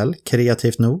Veckans NHL,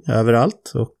 kreativt nog,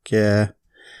 överallt. Och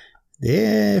det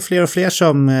är fler och fler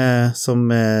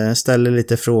som ställer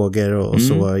lite frågor och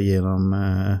så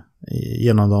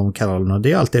genom de kanalerna.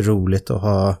 Det är alltid roligt att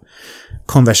ha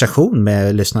konversation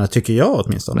med lyssnare, tycker jag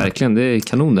åtminstone. Verkligen, det är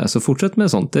kanon det. Så fortsätt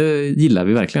med sånt, det gillar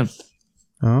vi verkligen.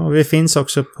 Ja, och vi finns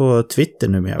också på Twitter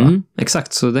numera, va?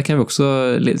 Exakt, så där kan vi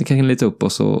också leta upp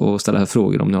oss och ställa här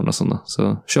frågor om ni har några sådana.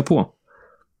 Så kör på.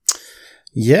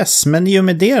 Yes, men i och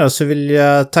med det då så vill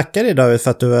jag tacka dig David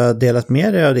för att du har delat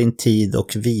med dig av din tid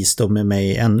och visdom med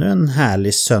mig ännu en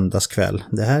härlig söndagskväll.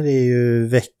 Det här är ju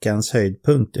veckans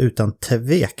höjdpunkt utan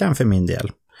tvekan för min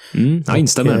del. Jag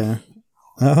instämmer.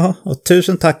 Ja, och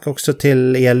tusen tack också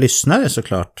till er lyssnare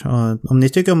såklart. Och om ni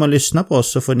tycker om att lyssna på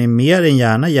oss så får ni mer än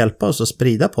gärna hjälpa oss att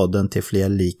sprida podden till fler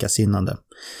likasinnande.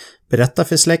 Berätta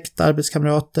för släkt,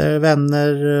 arbetskamrater,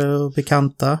 vänner och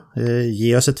bekanta.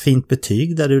 Ge oss ett fint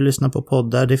betyg där du lyssnar på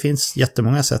poddar. Det finns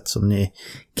jättemånga sätt som ni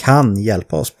kan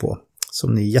hjälpa oss på.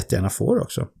 Som ni jättegärna får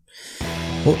också.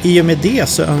 Och i och med det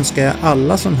så önskar jag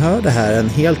alla som hör det här en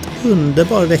helt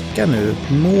underbar vecka nu.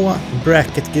 Må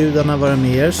bracketgudarna vara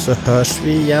med er, så hörs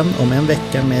vi igen om en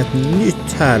vecka med ett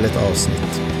nytt härligt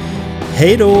avsnitt.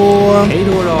 Hej då! Hej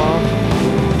då!